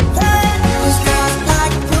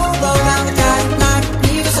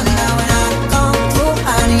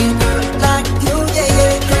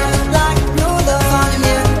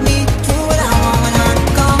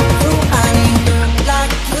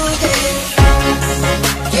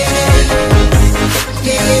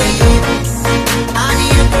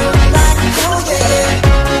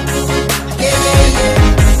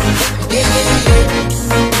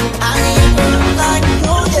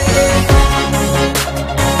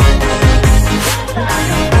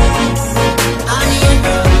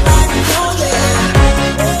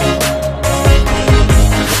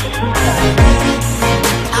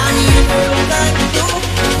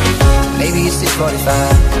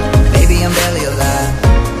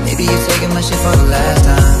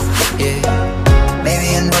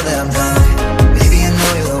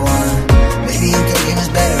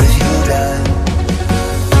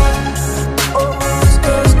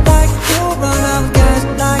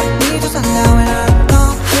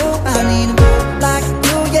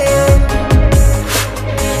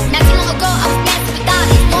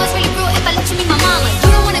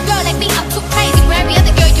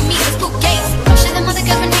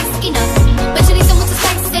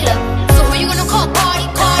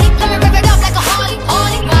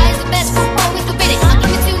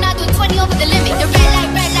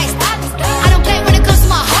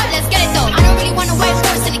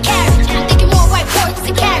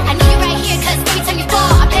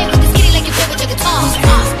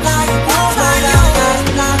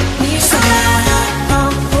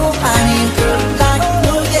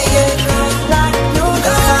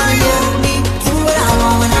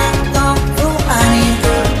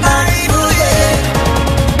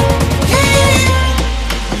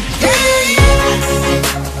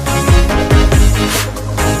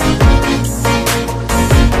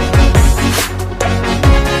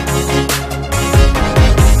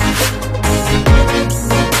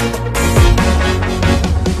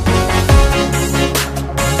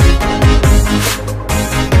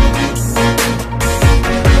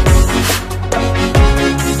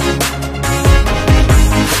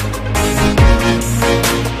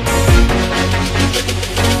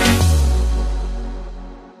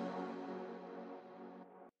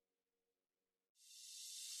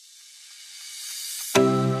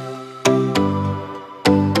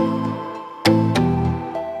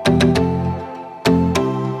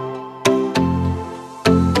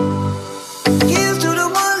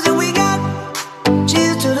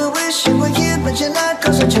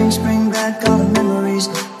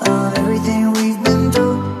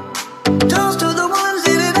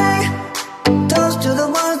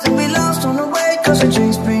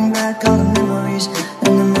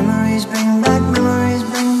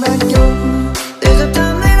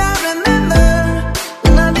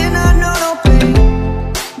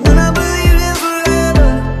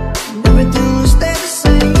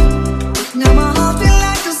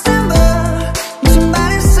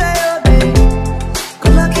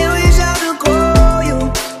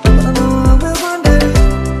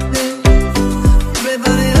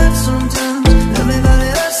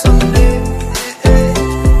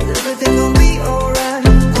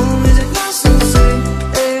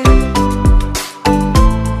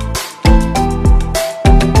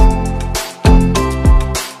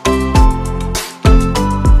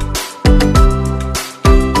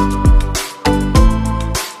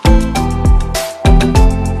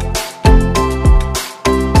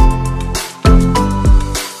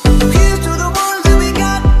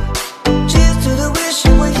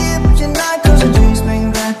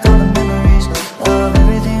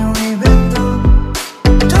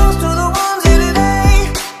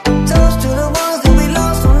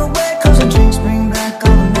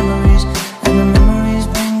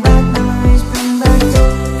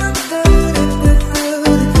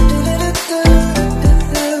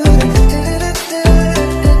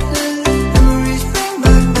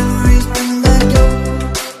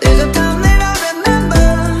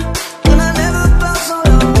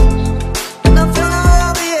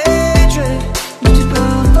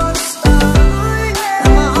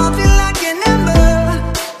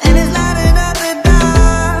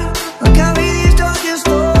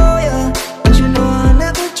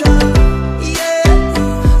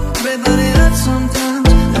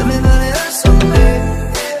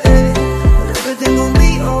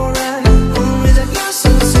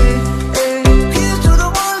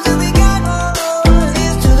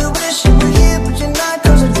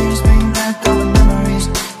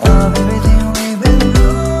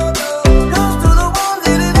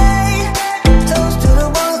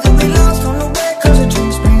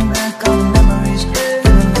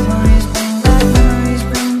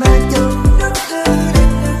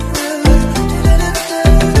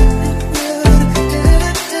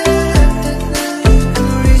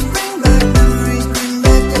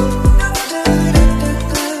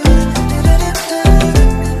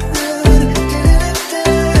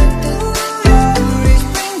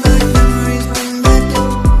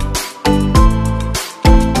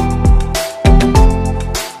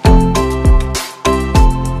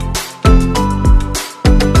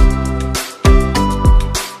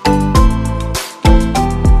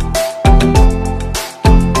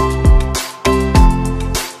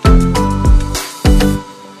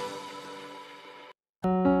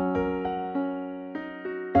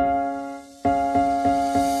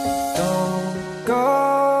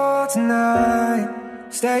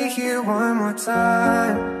 stay here one more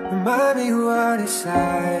time. Remind me what it's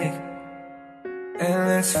like, and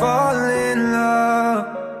let's fall in love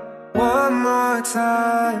one more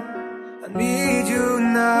time. I need you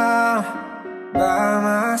now by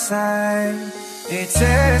my side. It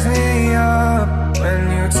tears me up when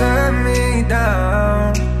you turn me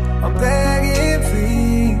down. I'm begging,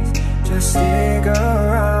 please, just stick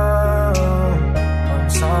around. I'm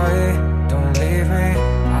sorry, don't leave me.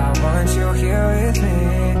 I want you here with me.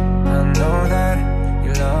 I know that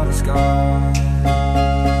your love is gone.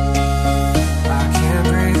 I can't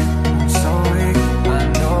breathe, I'm so weak. I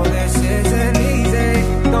know this isn't easy.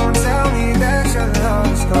 Don't tell me that your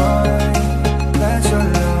love is gone, that your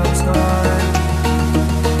love is gone.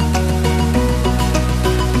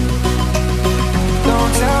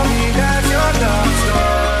 Don't tell me that your love is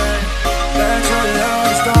gone, that your love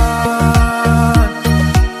is gone.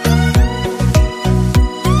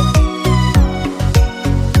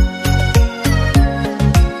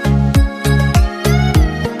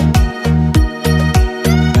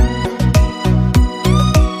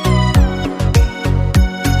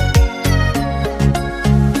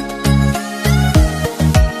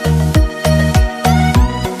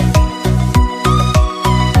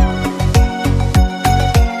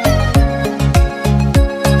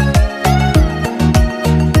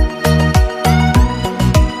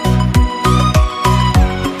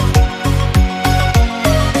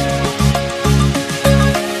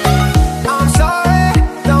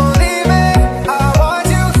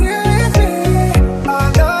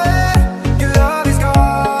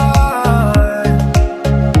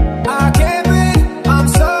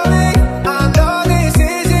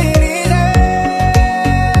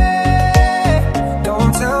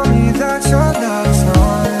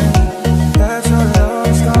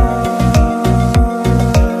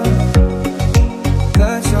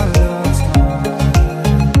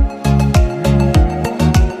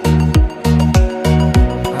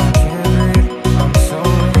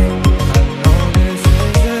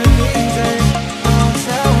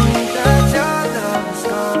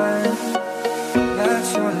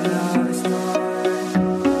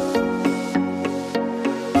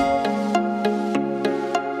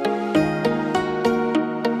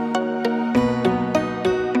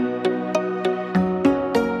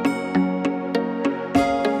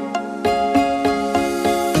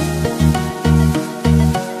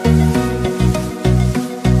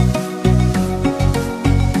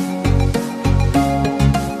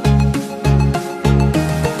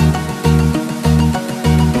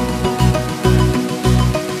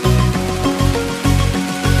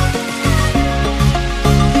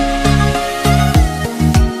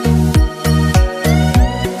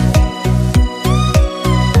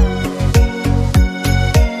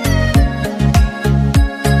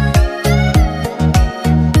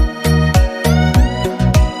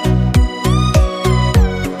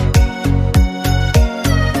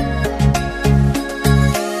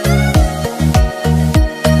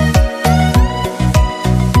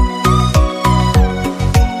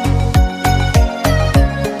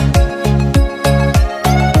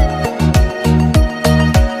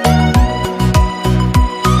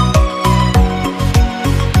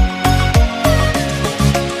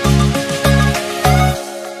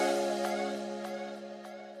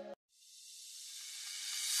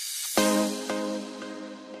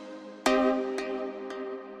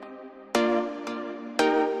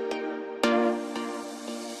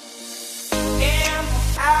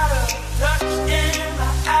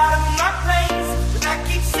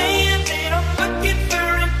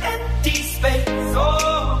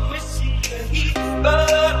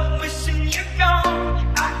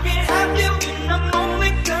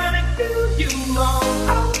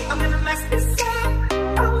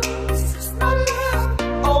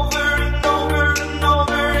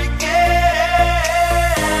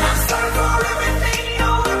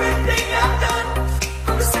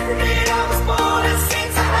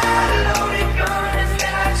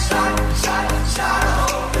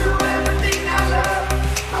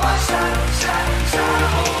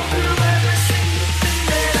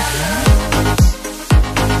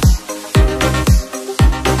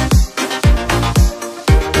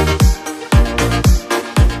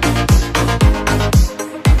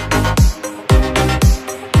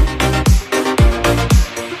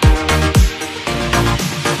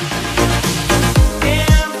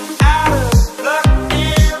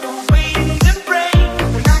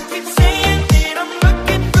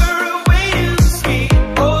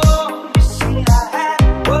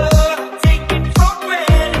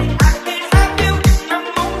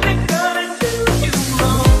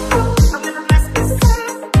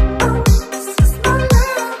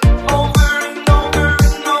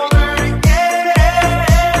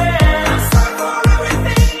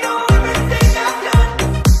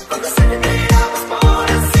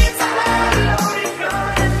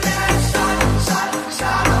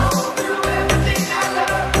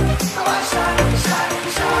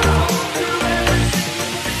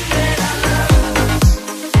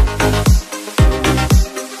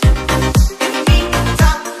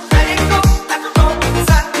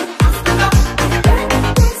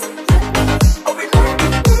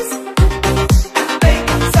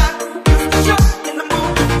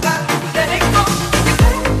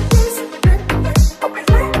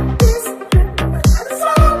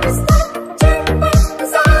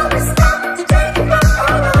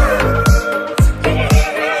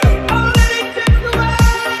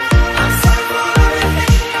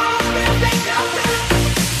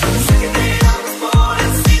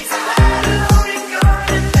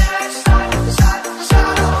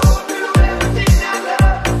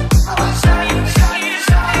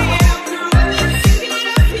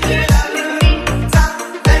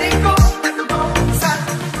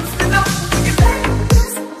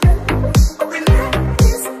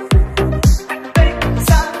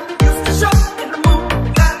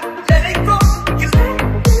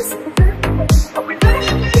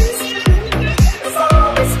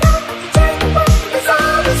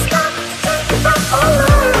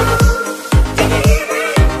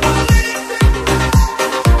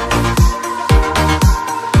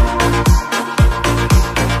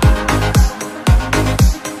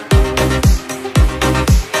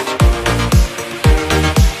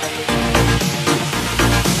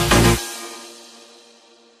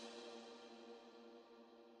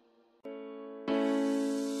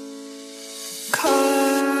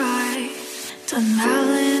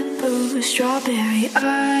 strawberry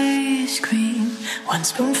ice cream. 1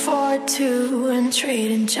 spoon for 2 and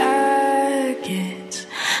trading jackets,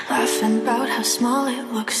 laughing about how small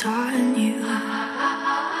it looks on you.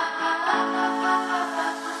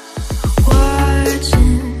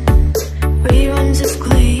 Watching reruns of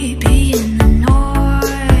Glee, being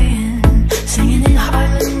annoying, singing in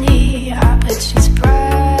harmony. I bet she's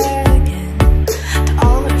bragging to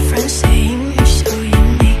all her friends, saying you're so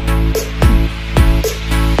unique.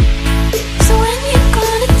 So when you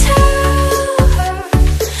gonna tell her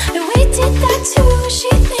that we did that too? She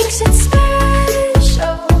thinks it's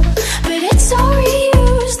special, but it's all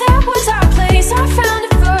reused. That was our place, I found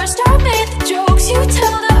it first. I made the jokes you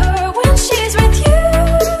tell to her when she's with you.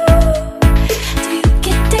 Do you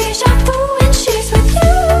get deja vu when she's with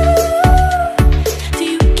you? Do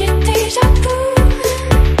you get deja vu?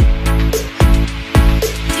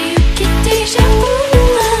 Do you get deja vu?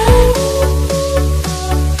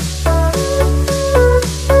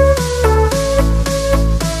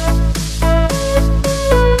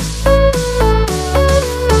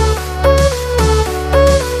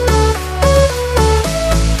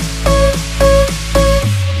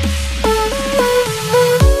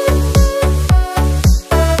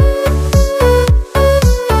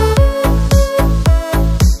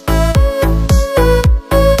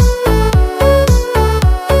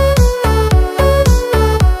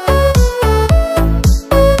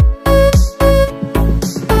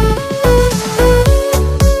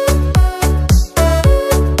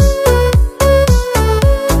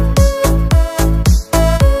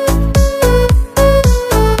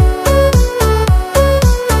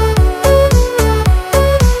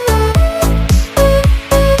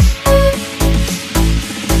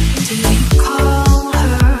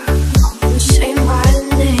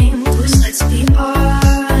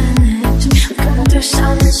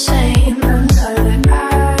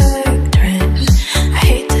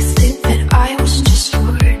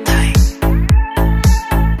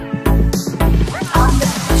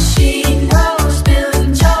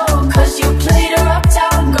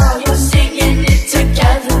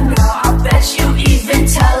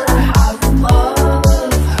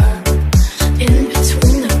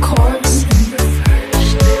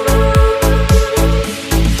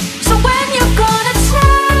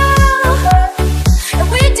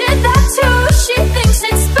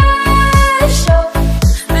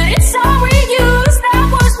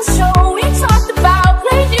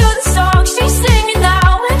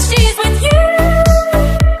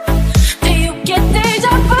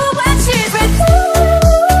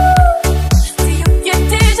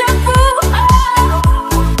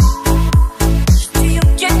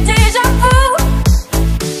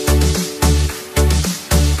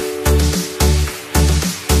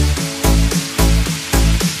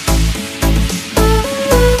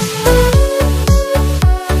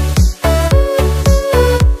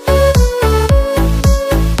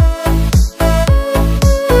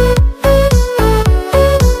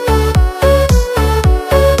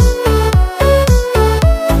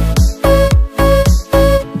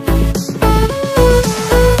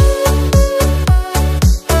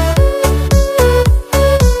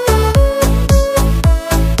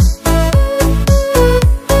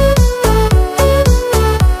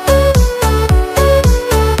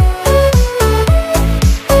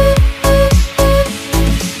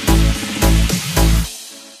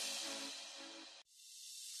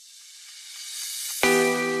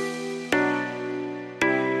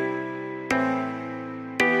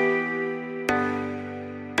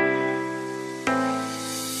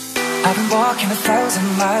 I've been walking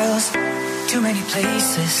 1,000 miles, too many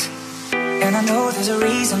places, and I know there's a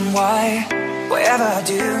reason why. Whatever I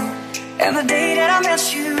do, and the day that I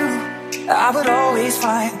met you, I would always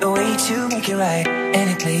find a way to make it right.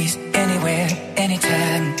 Any place, anywhere,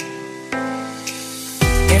 anytime.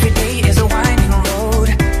 Every day is a winding road,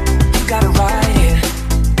 you gotta ride it,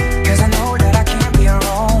 'cause I know that I can't be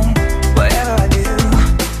wrong. Whatever I do,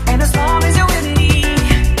 and as long as you're with me,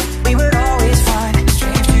 we would always find a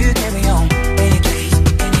strange to carry on. Any place,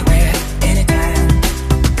 anywhere, anytime.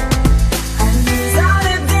 And these are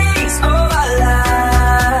the days of our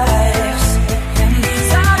lives, and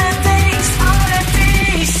these are the days, all the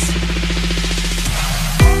days.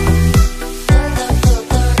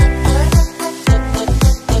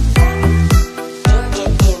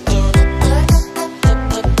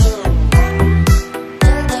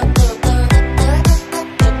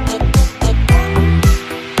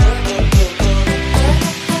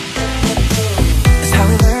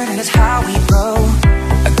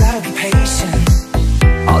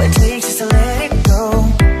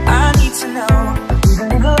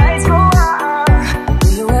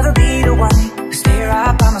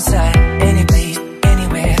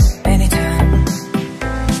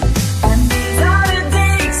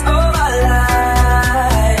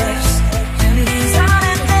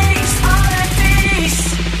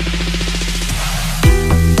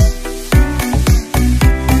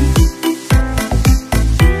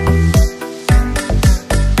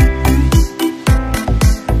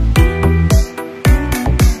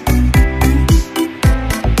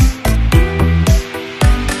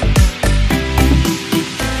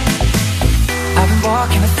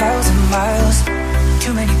 walking 1,000 miles,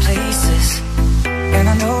 too many places, and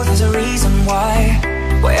I know there's a reason why.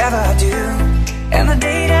 Whatever I do, and the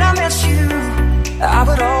day that I met you, I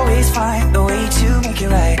would always find a way to make it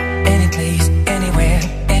right. Any place, anywhere,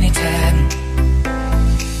 anytime.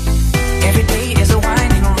 Every day is a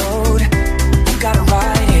winding road, you gotta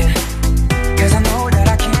ride it, 'cause I know that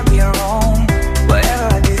I can't be wrong. Whatever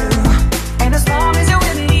I do, and as long as you're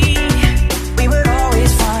with me, we would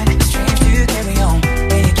always find a strange to carry on.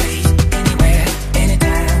 Any place, anywhere,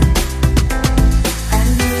 anytime. And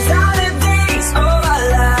these are the days of our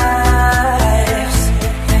lives,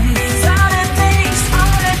 and these are the days,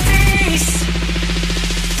 all the days.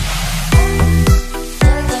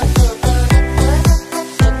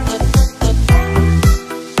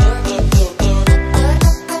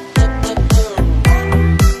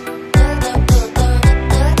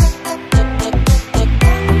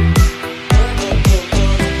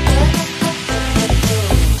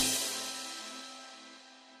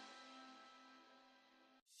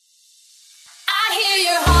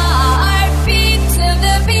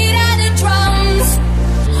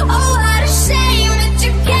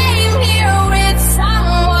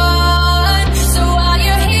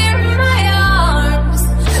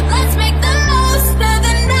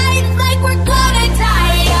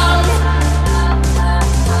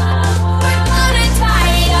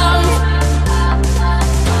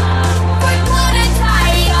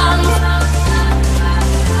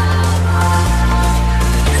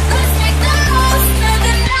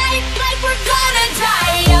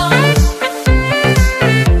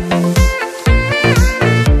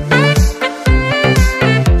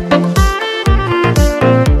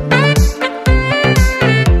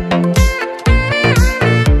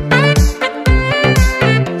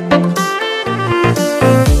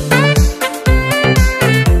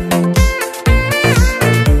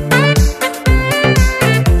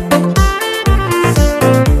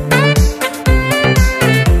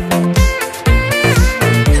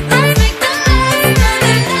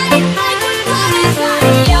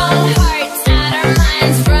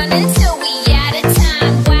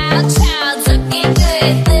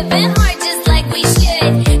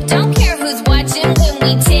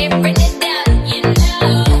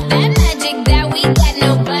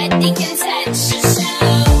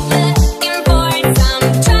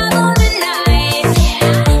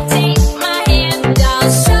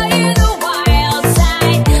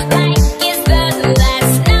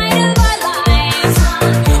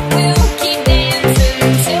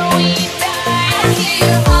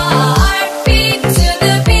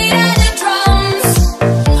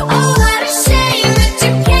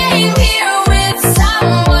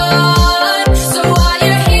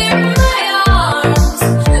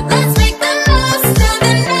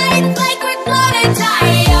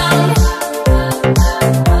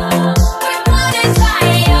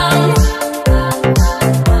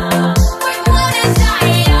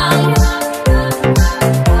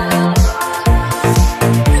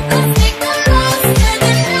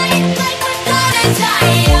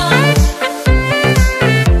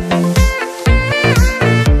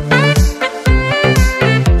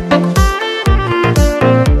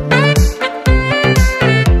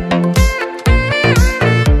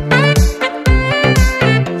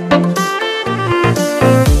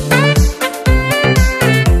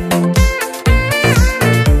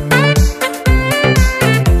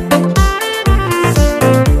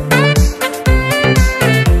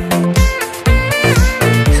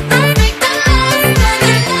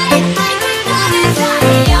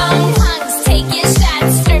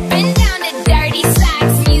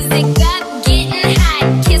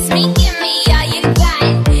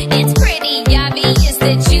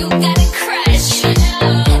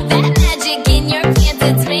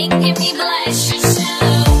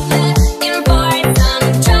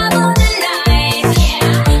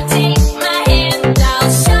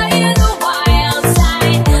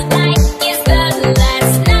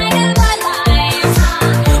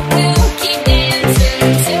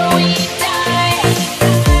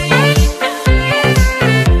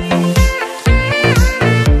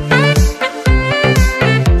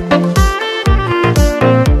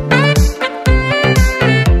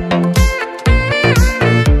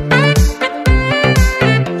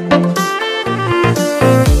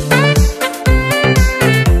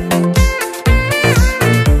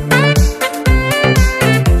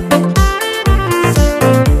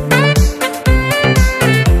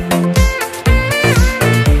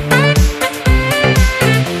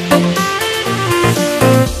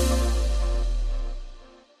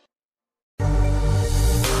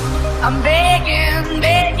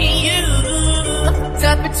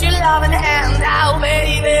 hand out,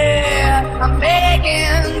 baby. I'm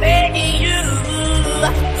begging, begging you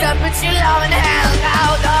to put your loving hand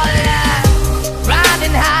out, darling.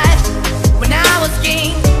 Riding high when I was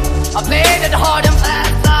king, I played it hard and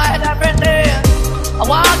fast, like everything. I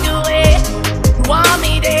walked away, you want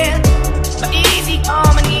me then, but easy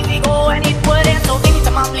come and easy go, and it wouldn't. So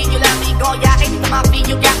anytime I bleed, you let me go. Yeah, anytime I feel,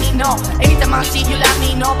 you got me, no. Anytime I see, you let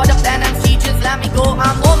me know. But the plan and see, just let me go.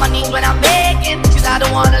 I'm on my knees when I'm begging, cause I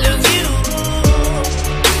don't wanna lose you.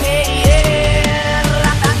 Hey, yeah,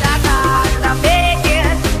 la, la, la, la. Cause I'm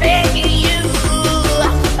begging, begging you,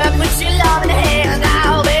 put your love in the hand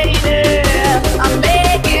out, baby. I'm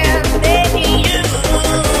begging, begging you,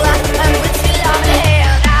 put your love in the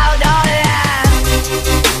hand out, darling.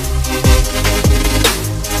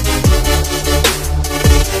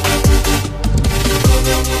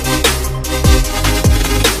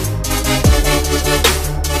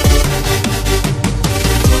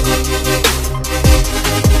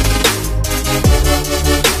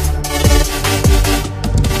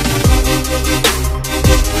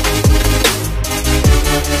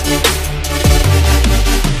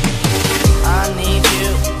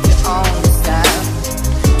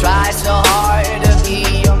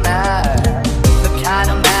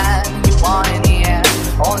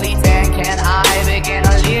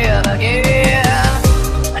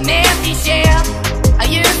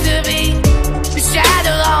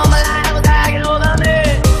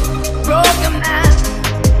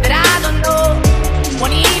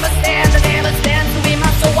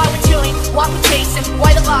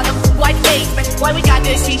 Why we got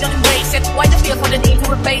this, she doesn't embrace it. Why the feel for the need to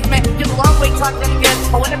replace me? You're the wrong way, trying to get.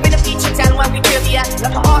 I wanna be the feature town where we kill the ass.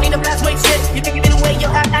 Like a heart in a blast way shit. You can give it away, you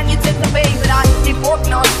have, and you take the bait. But I keep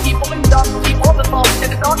working on, keep moving up, keep open for. That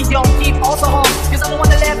the dog is young, keep also home. Cause I'm the one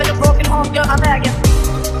that live in a broken home, girl, I'm begging.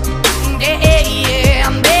 Yeah, yeah, yeah,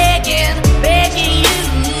 I'm begging, begging you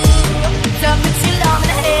to put your love in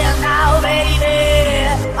the hand now, baby.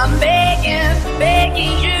 I'm begging,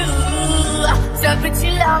 begging you to put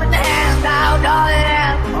your love in the hand out, darling.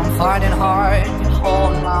 I'm fighting hard to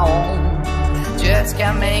hold my own, just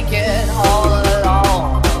can't make it all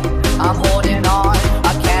alone. I'm holding on,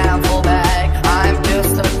 I can't fall back. I'm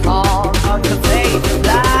just a call of the fate of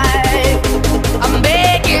life. I'm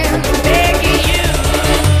begging, begging you,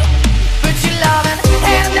 put your love in the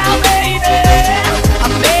hand out, baby.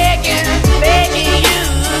 I'm begging, begging you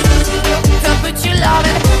to put your love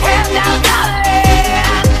in the hand out, darling.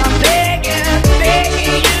 I'm begging,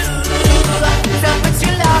 begging you to put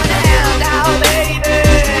your love in the hand out, baby.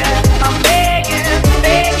 I'm begging,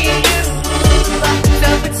 begging you to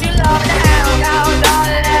put your love in the hand out,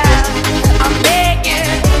 darling. I'm begging,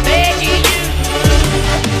 begging you.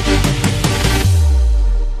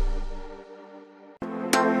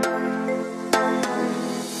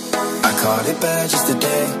 I caught it bad just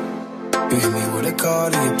today. You hit me with a call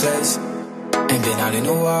to your place. Ain't been out in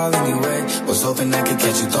a while anyway. Was hoping I could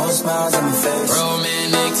catch you throwing smiles on my face.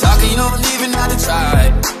 Romantic talking, you don't even have to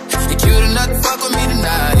try. You're cute enough to fuck with me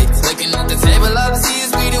tonight. Looking at the table, all I see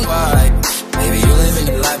is bleeding white. Maybe you living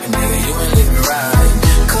your life, and maybe you ain't living right.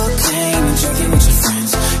 Cocaine and drinking with your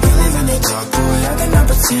friends. You live in the dark, boy, I cannot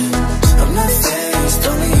pretend. I'm not faced,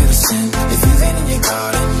 only you to sin. If you've been in your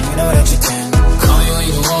garden, you know that you can. Call me when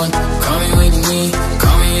you want, call me when you need.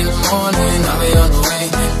 Call me in the morning, I'll be on the way.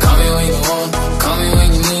 Call me when you want, call me when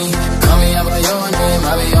you need. Call me out by your name,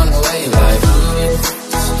 I'll be on the way. Like,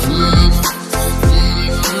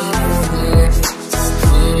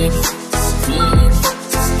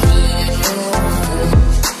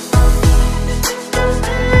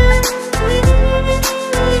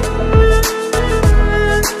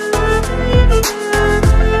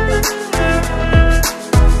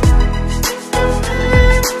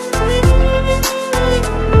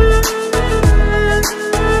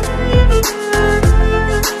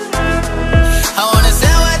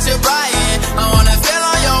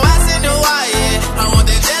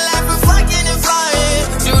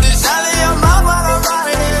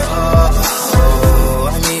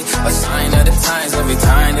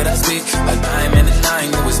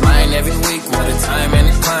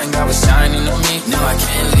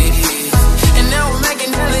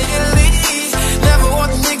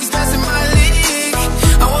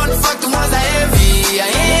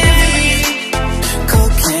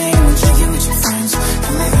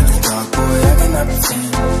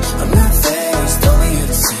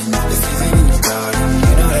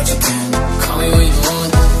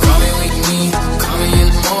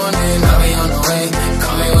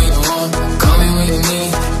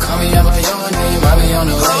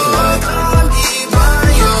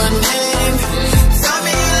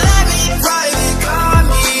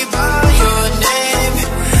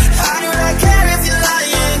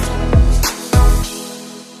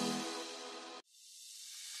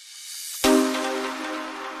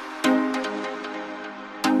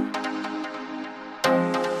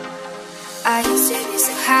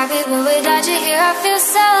 happy, but without you here I feel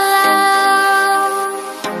so low.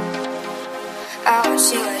 I wish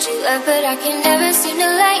you left, but I can never seem to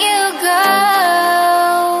let you go.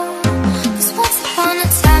 'Cause once upon a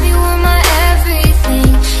time you were my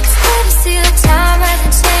everything. It's clear to see the time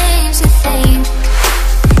hasn't changed a thing.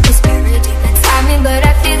 It's buried deep inside me, but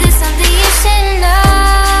I feel there's something you should know.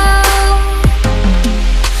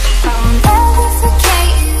 I will never forget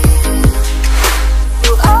you.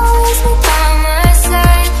 You'll always be by my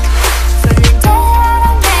side. From the day that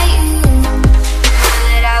I met you, know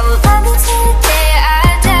that I will love you till the day I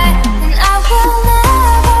die. And I will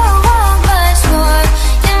never want much more.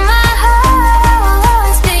 In my heart I will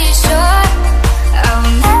always be sure. I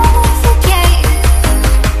will never forget you.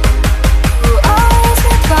 You'll always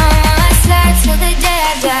be by my side till the day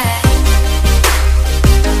I die.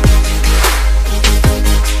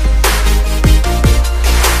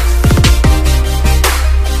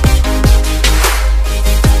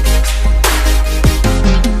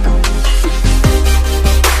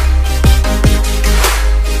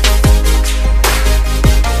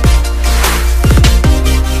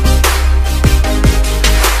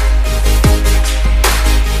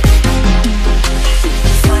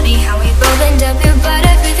 Funny how we both end up here, but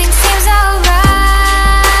everything seems alright.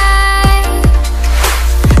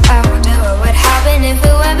 I wonder what would happen if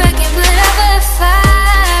we ever can put up a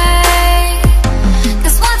fight.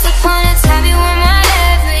 'Cause once upon a time you were my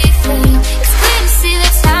everything. It's clear to see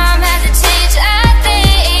the time hasn't changed a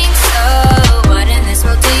thing. So what in this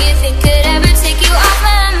world do you think could ever take you off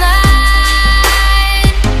my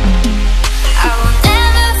mind? I will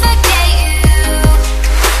never forget you,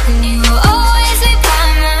 and you will always be by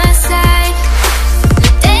my side.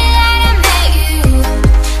 The day that I met you,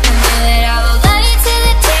 I know that I will love you till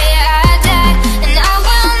the day I die. And I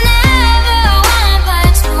will never want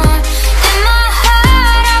much more. In my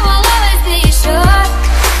heart I will always be sure.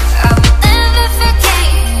 I will never forget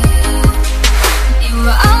you. You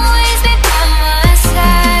will always be by my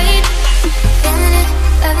side. Feeling it,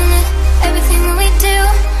 loving it, everything that we do.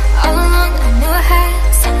 All along I knew I had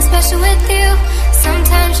something special with you.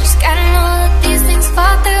 Sometimes you just gotta know that these things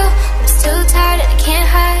fall through. I'm still tired and I can't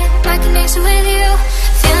hide my connection with you.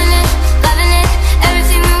 Feeling it, loving it,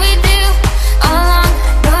 everything that we do. All along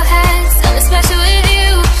I knew I had something special with you.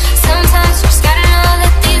 Sometimes you just gotta know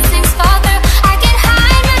that these things fall through. I can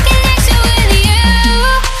hide my connection with you.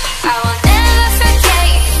 I will never forget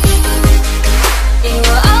you. You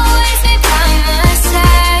will always be by my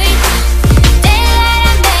side. The day that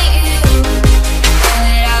I met you, know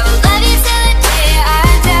that I will love you till the day I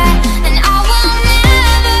die. And I will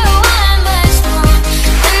never want much more.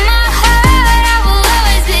 In my heart I will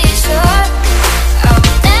always be sure. I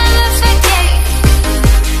will never forget you.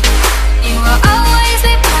 You will always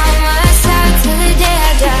be by my side till the day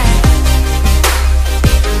I die.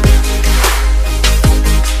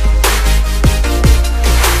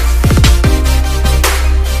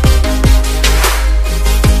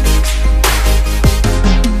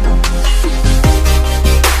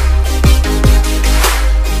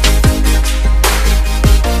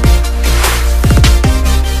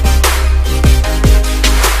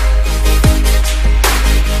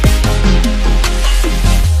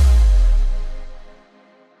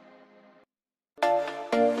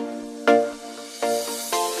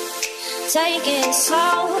 Take it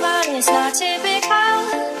slow, but it's not typical.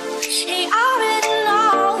 He already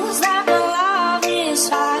knows that my love is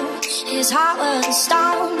fine. His heart was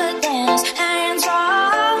stone, but then his hands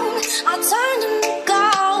wrong. I turned him to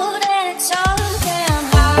gold and it took him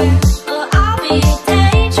higher. But I'll be a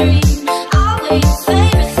daydream, I'll be your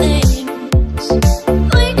favorite things.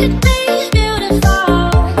 We could be beautiful,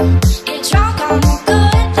 get drunk on the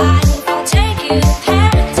good life. I'll take you to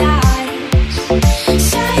paradise.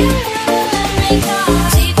 Say you never let me go.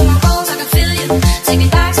 Deep in my bones I can feel you. Take me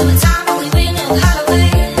back to a time only we knew how to wait.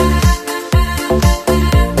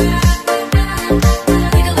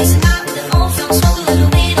 We could be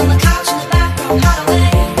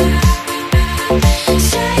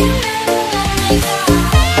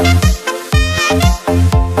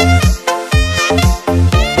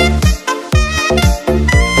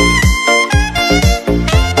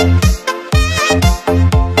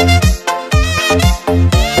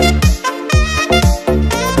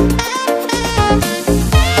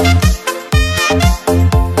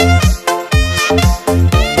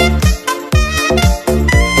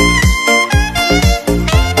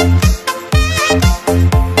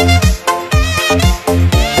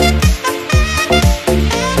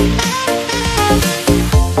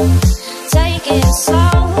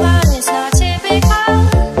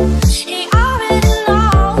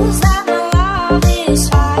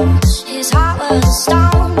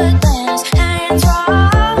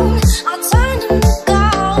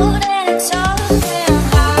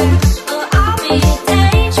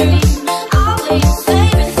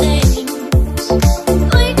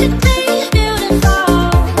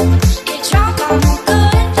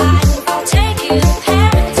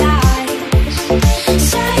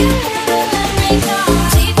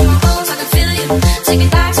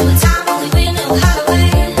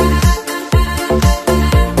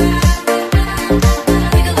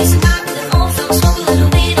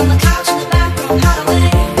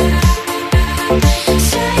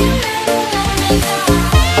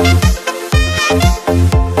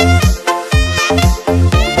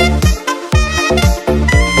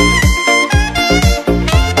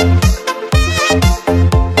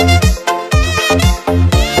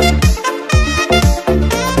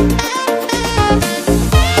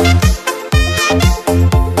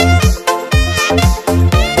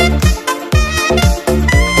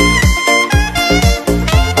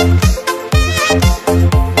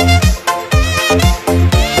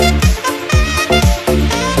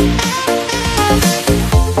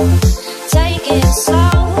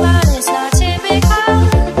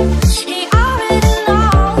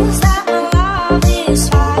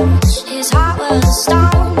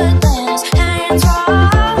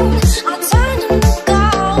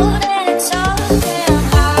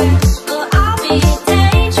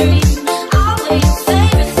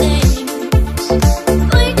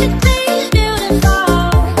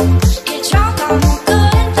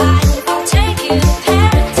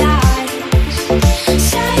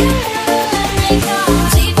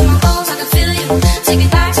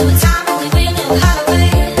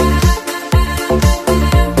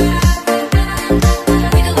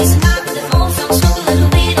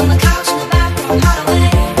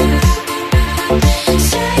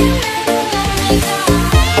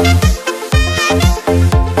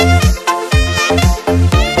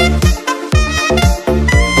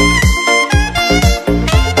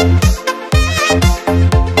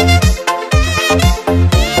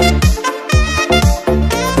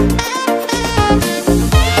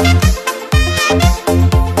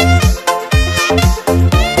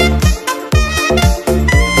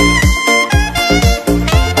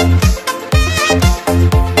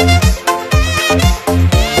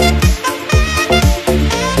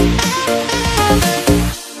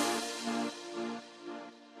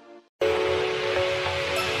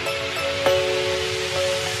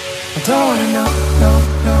I don't wanna know, no,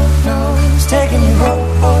 no, no. It's taking you home,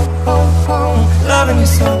 home, home, home. Loving you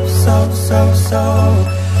so, so, so, so.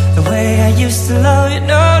 The way I used to love you,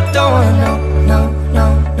 no, don't wanna know, no, no,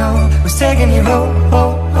 no. It's taking you home,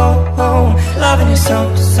 home, home, home. Loving you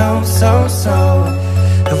so, so, so, so.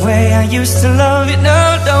 The way I used to love you,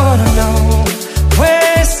 no, don't wanna know.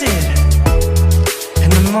 Wasted.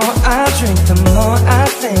 And the more I drink, the more I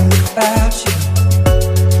think about you.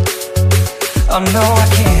 Oh no, I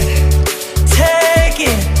can't take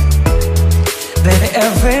it. Baby,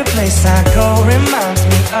 every place I go reminds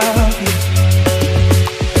me of you.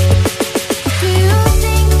 Do you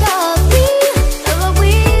think of me and what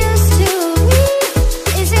we used to be?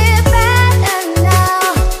 Is it better now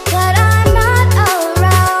that I'm not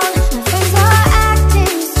around? My friends are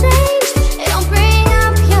acting strange, they don't bring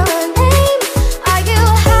up your name. Are you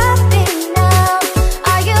happy now?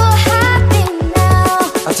 Are you happy now?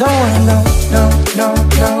 I don't wanna know, no, no,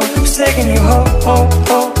 no. Who's taking you home, home,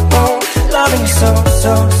 home, home? Loving you so,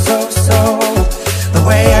 so, so, so. The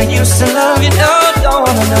way I used to love you, no, don't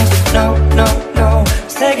wanna know, no, no, no.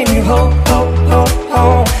 Who's taking you home, home, home,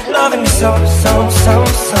 home? Loving you so, so, so,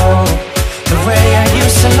 so. The way I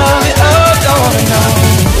used to love you, oh, don't wanna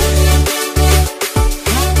know.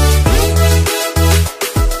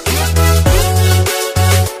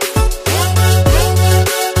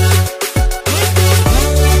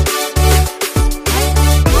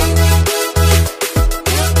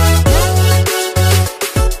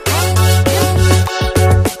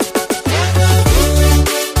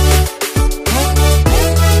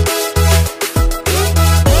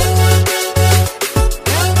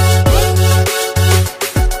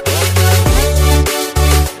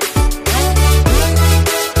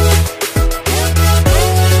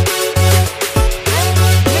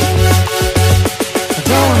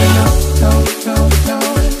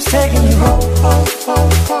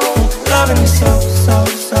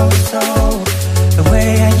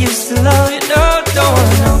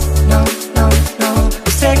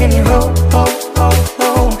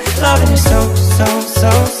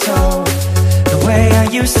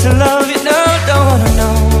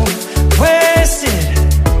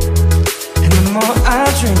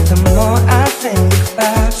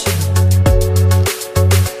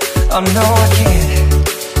 Oh no, I can't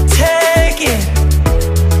take it.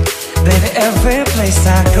 Baby, every place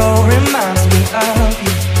I go reminds me of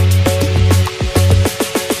you.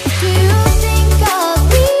 Do you think of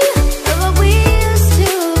me or what we used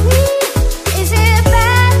to be? Is it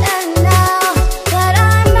better now that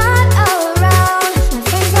I'm not around? My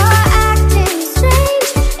friends are acting strange,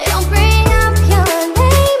 they don't bring up your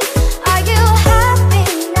name. Are you happy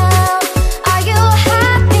now? Are you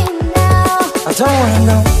happy now? I don't wanna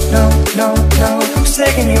know, no, no, no, who's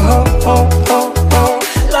taking you home, home, home, home.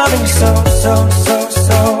 Loving you so, so, so,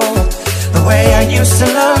 so, the way I used to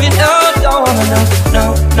love you. No, don't wanna know, no,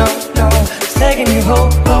 no, no, who's taking you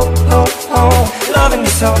home, home, home, home. Loving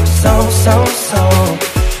you so, so, so, so,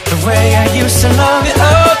 the way I used to love you.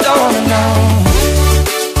 Oh, don't wanna know.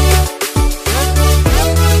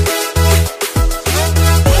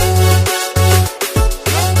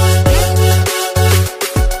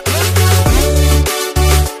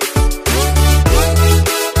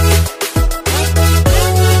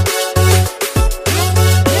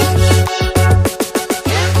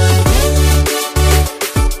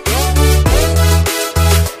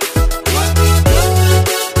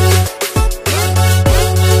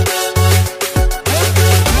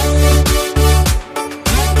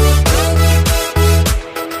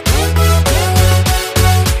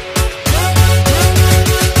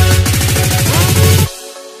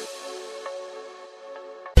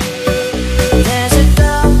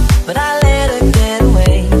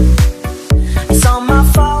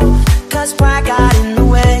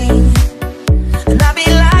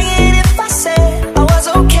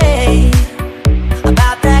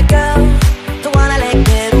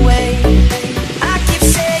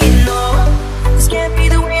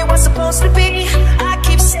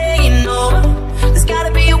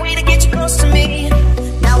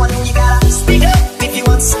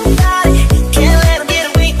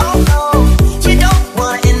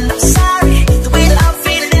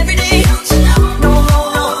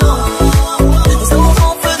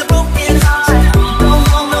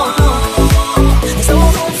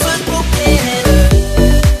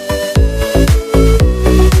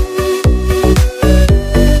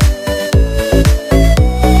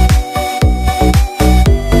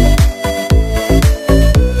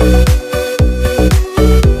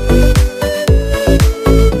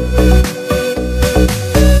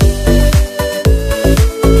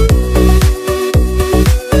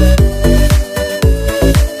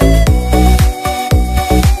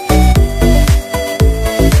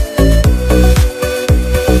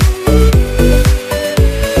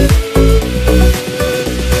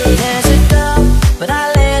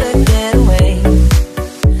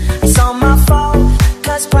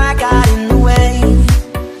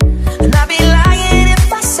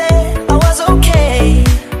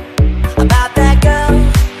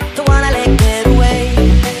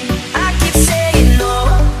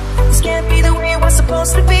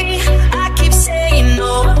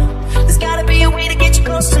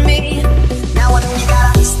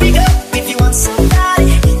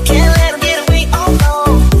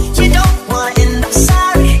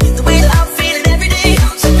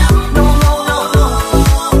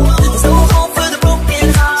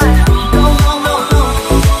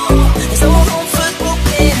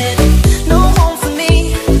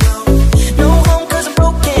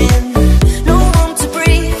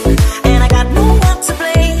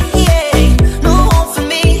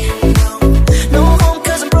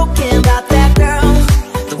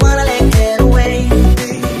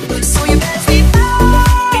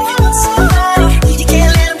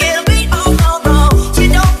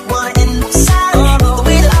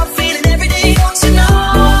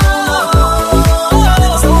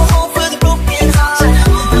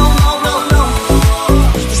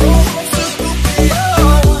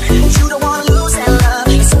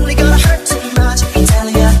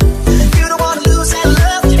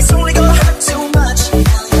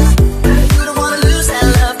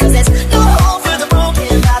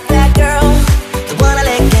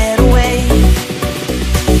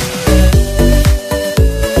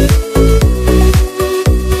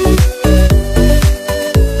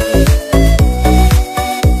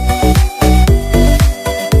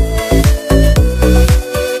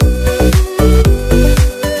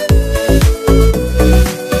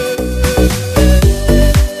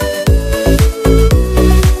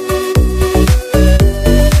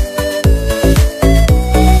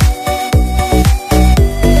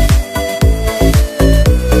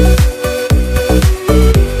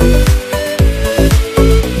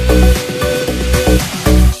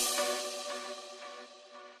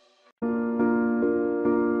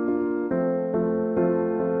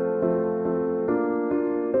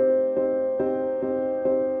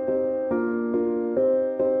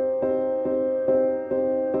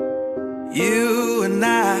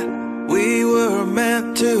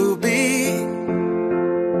 to be.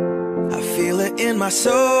 I feel it in my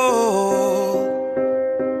soul,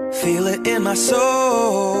 feel it in my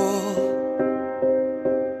soul.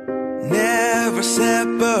 Never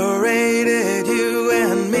separated, you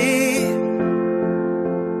and me.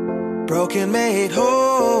 Broken made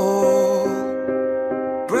whole,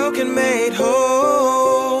 broken made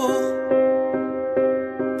whole.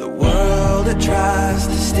 The world that tries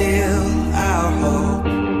to steal our hope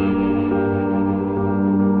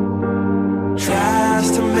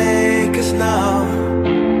tries to make us numb,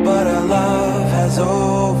 but our love has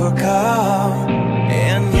overcome.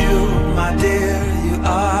 And you, my dear, you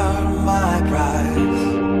are my prize.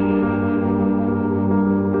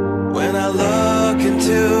 When I look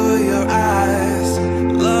into your eyes,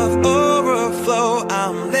 love overflow,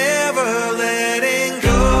 I'm never letting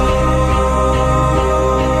go.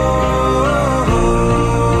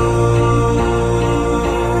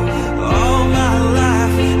 All my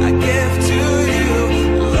life I give to you,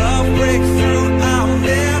 love breakthrough, I'm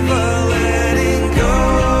never letting go.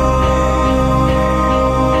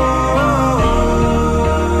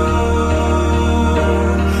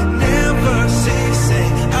 Never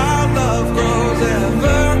ceasing, our love grows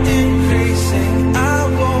ever increasing, I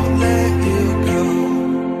won't let you go.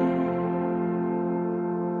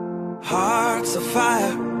 Hearts of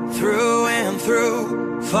fire through and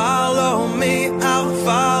through, follow me, I'll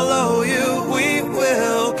follow you. We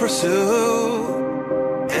will pursue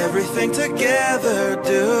everything together,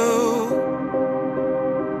 do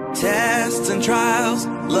tests and trials,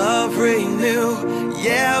 love renew.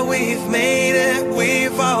 Yeah, we've made it,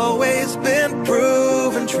 we've always been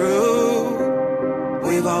proven true.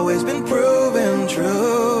 We've always been proven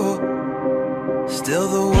true. Still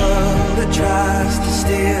the world that tries to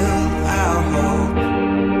steal our hope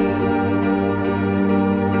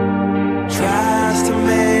tries to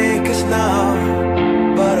make us numb,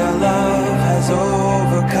 but our love has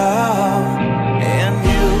overcome. And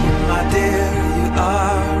you, my dear, you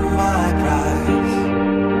are my prize.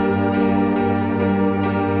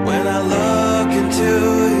 When I look into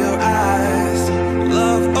your eyes,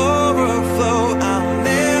 love overflow, I'm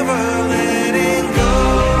never letting go.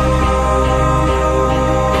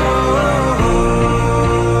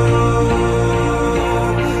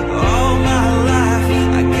 All my life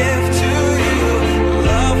I give to you,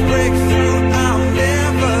 love breakthrough, I'm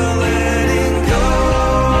never letting go.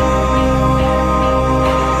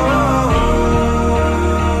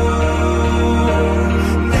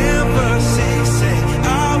 Never ceasing,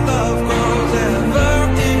 our love grows ever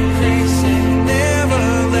increasing, never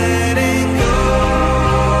letting go.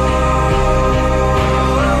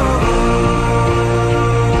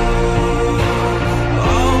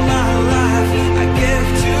 All my life I give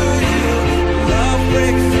to you, love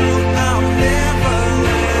breakthrough, I'm never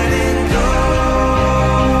letting go.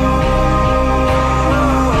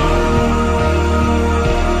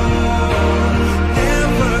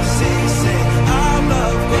 Never ceasing, our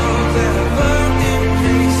love grows ever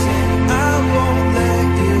increasing, I won't let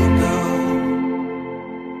you go.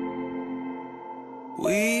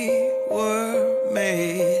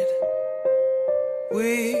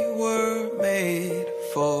 We were made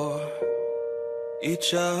for each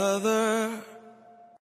other.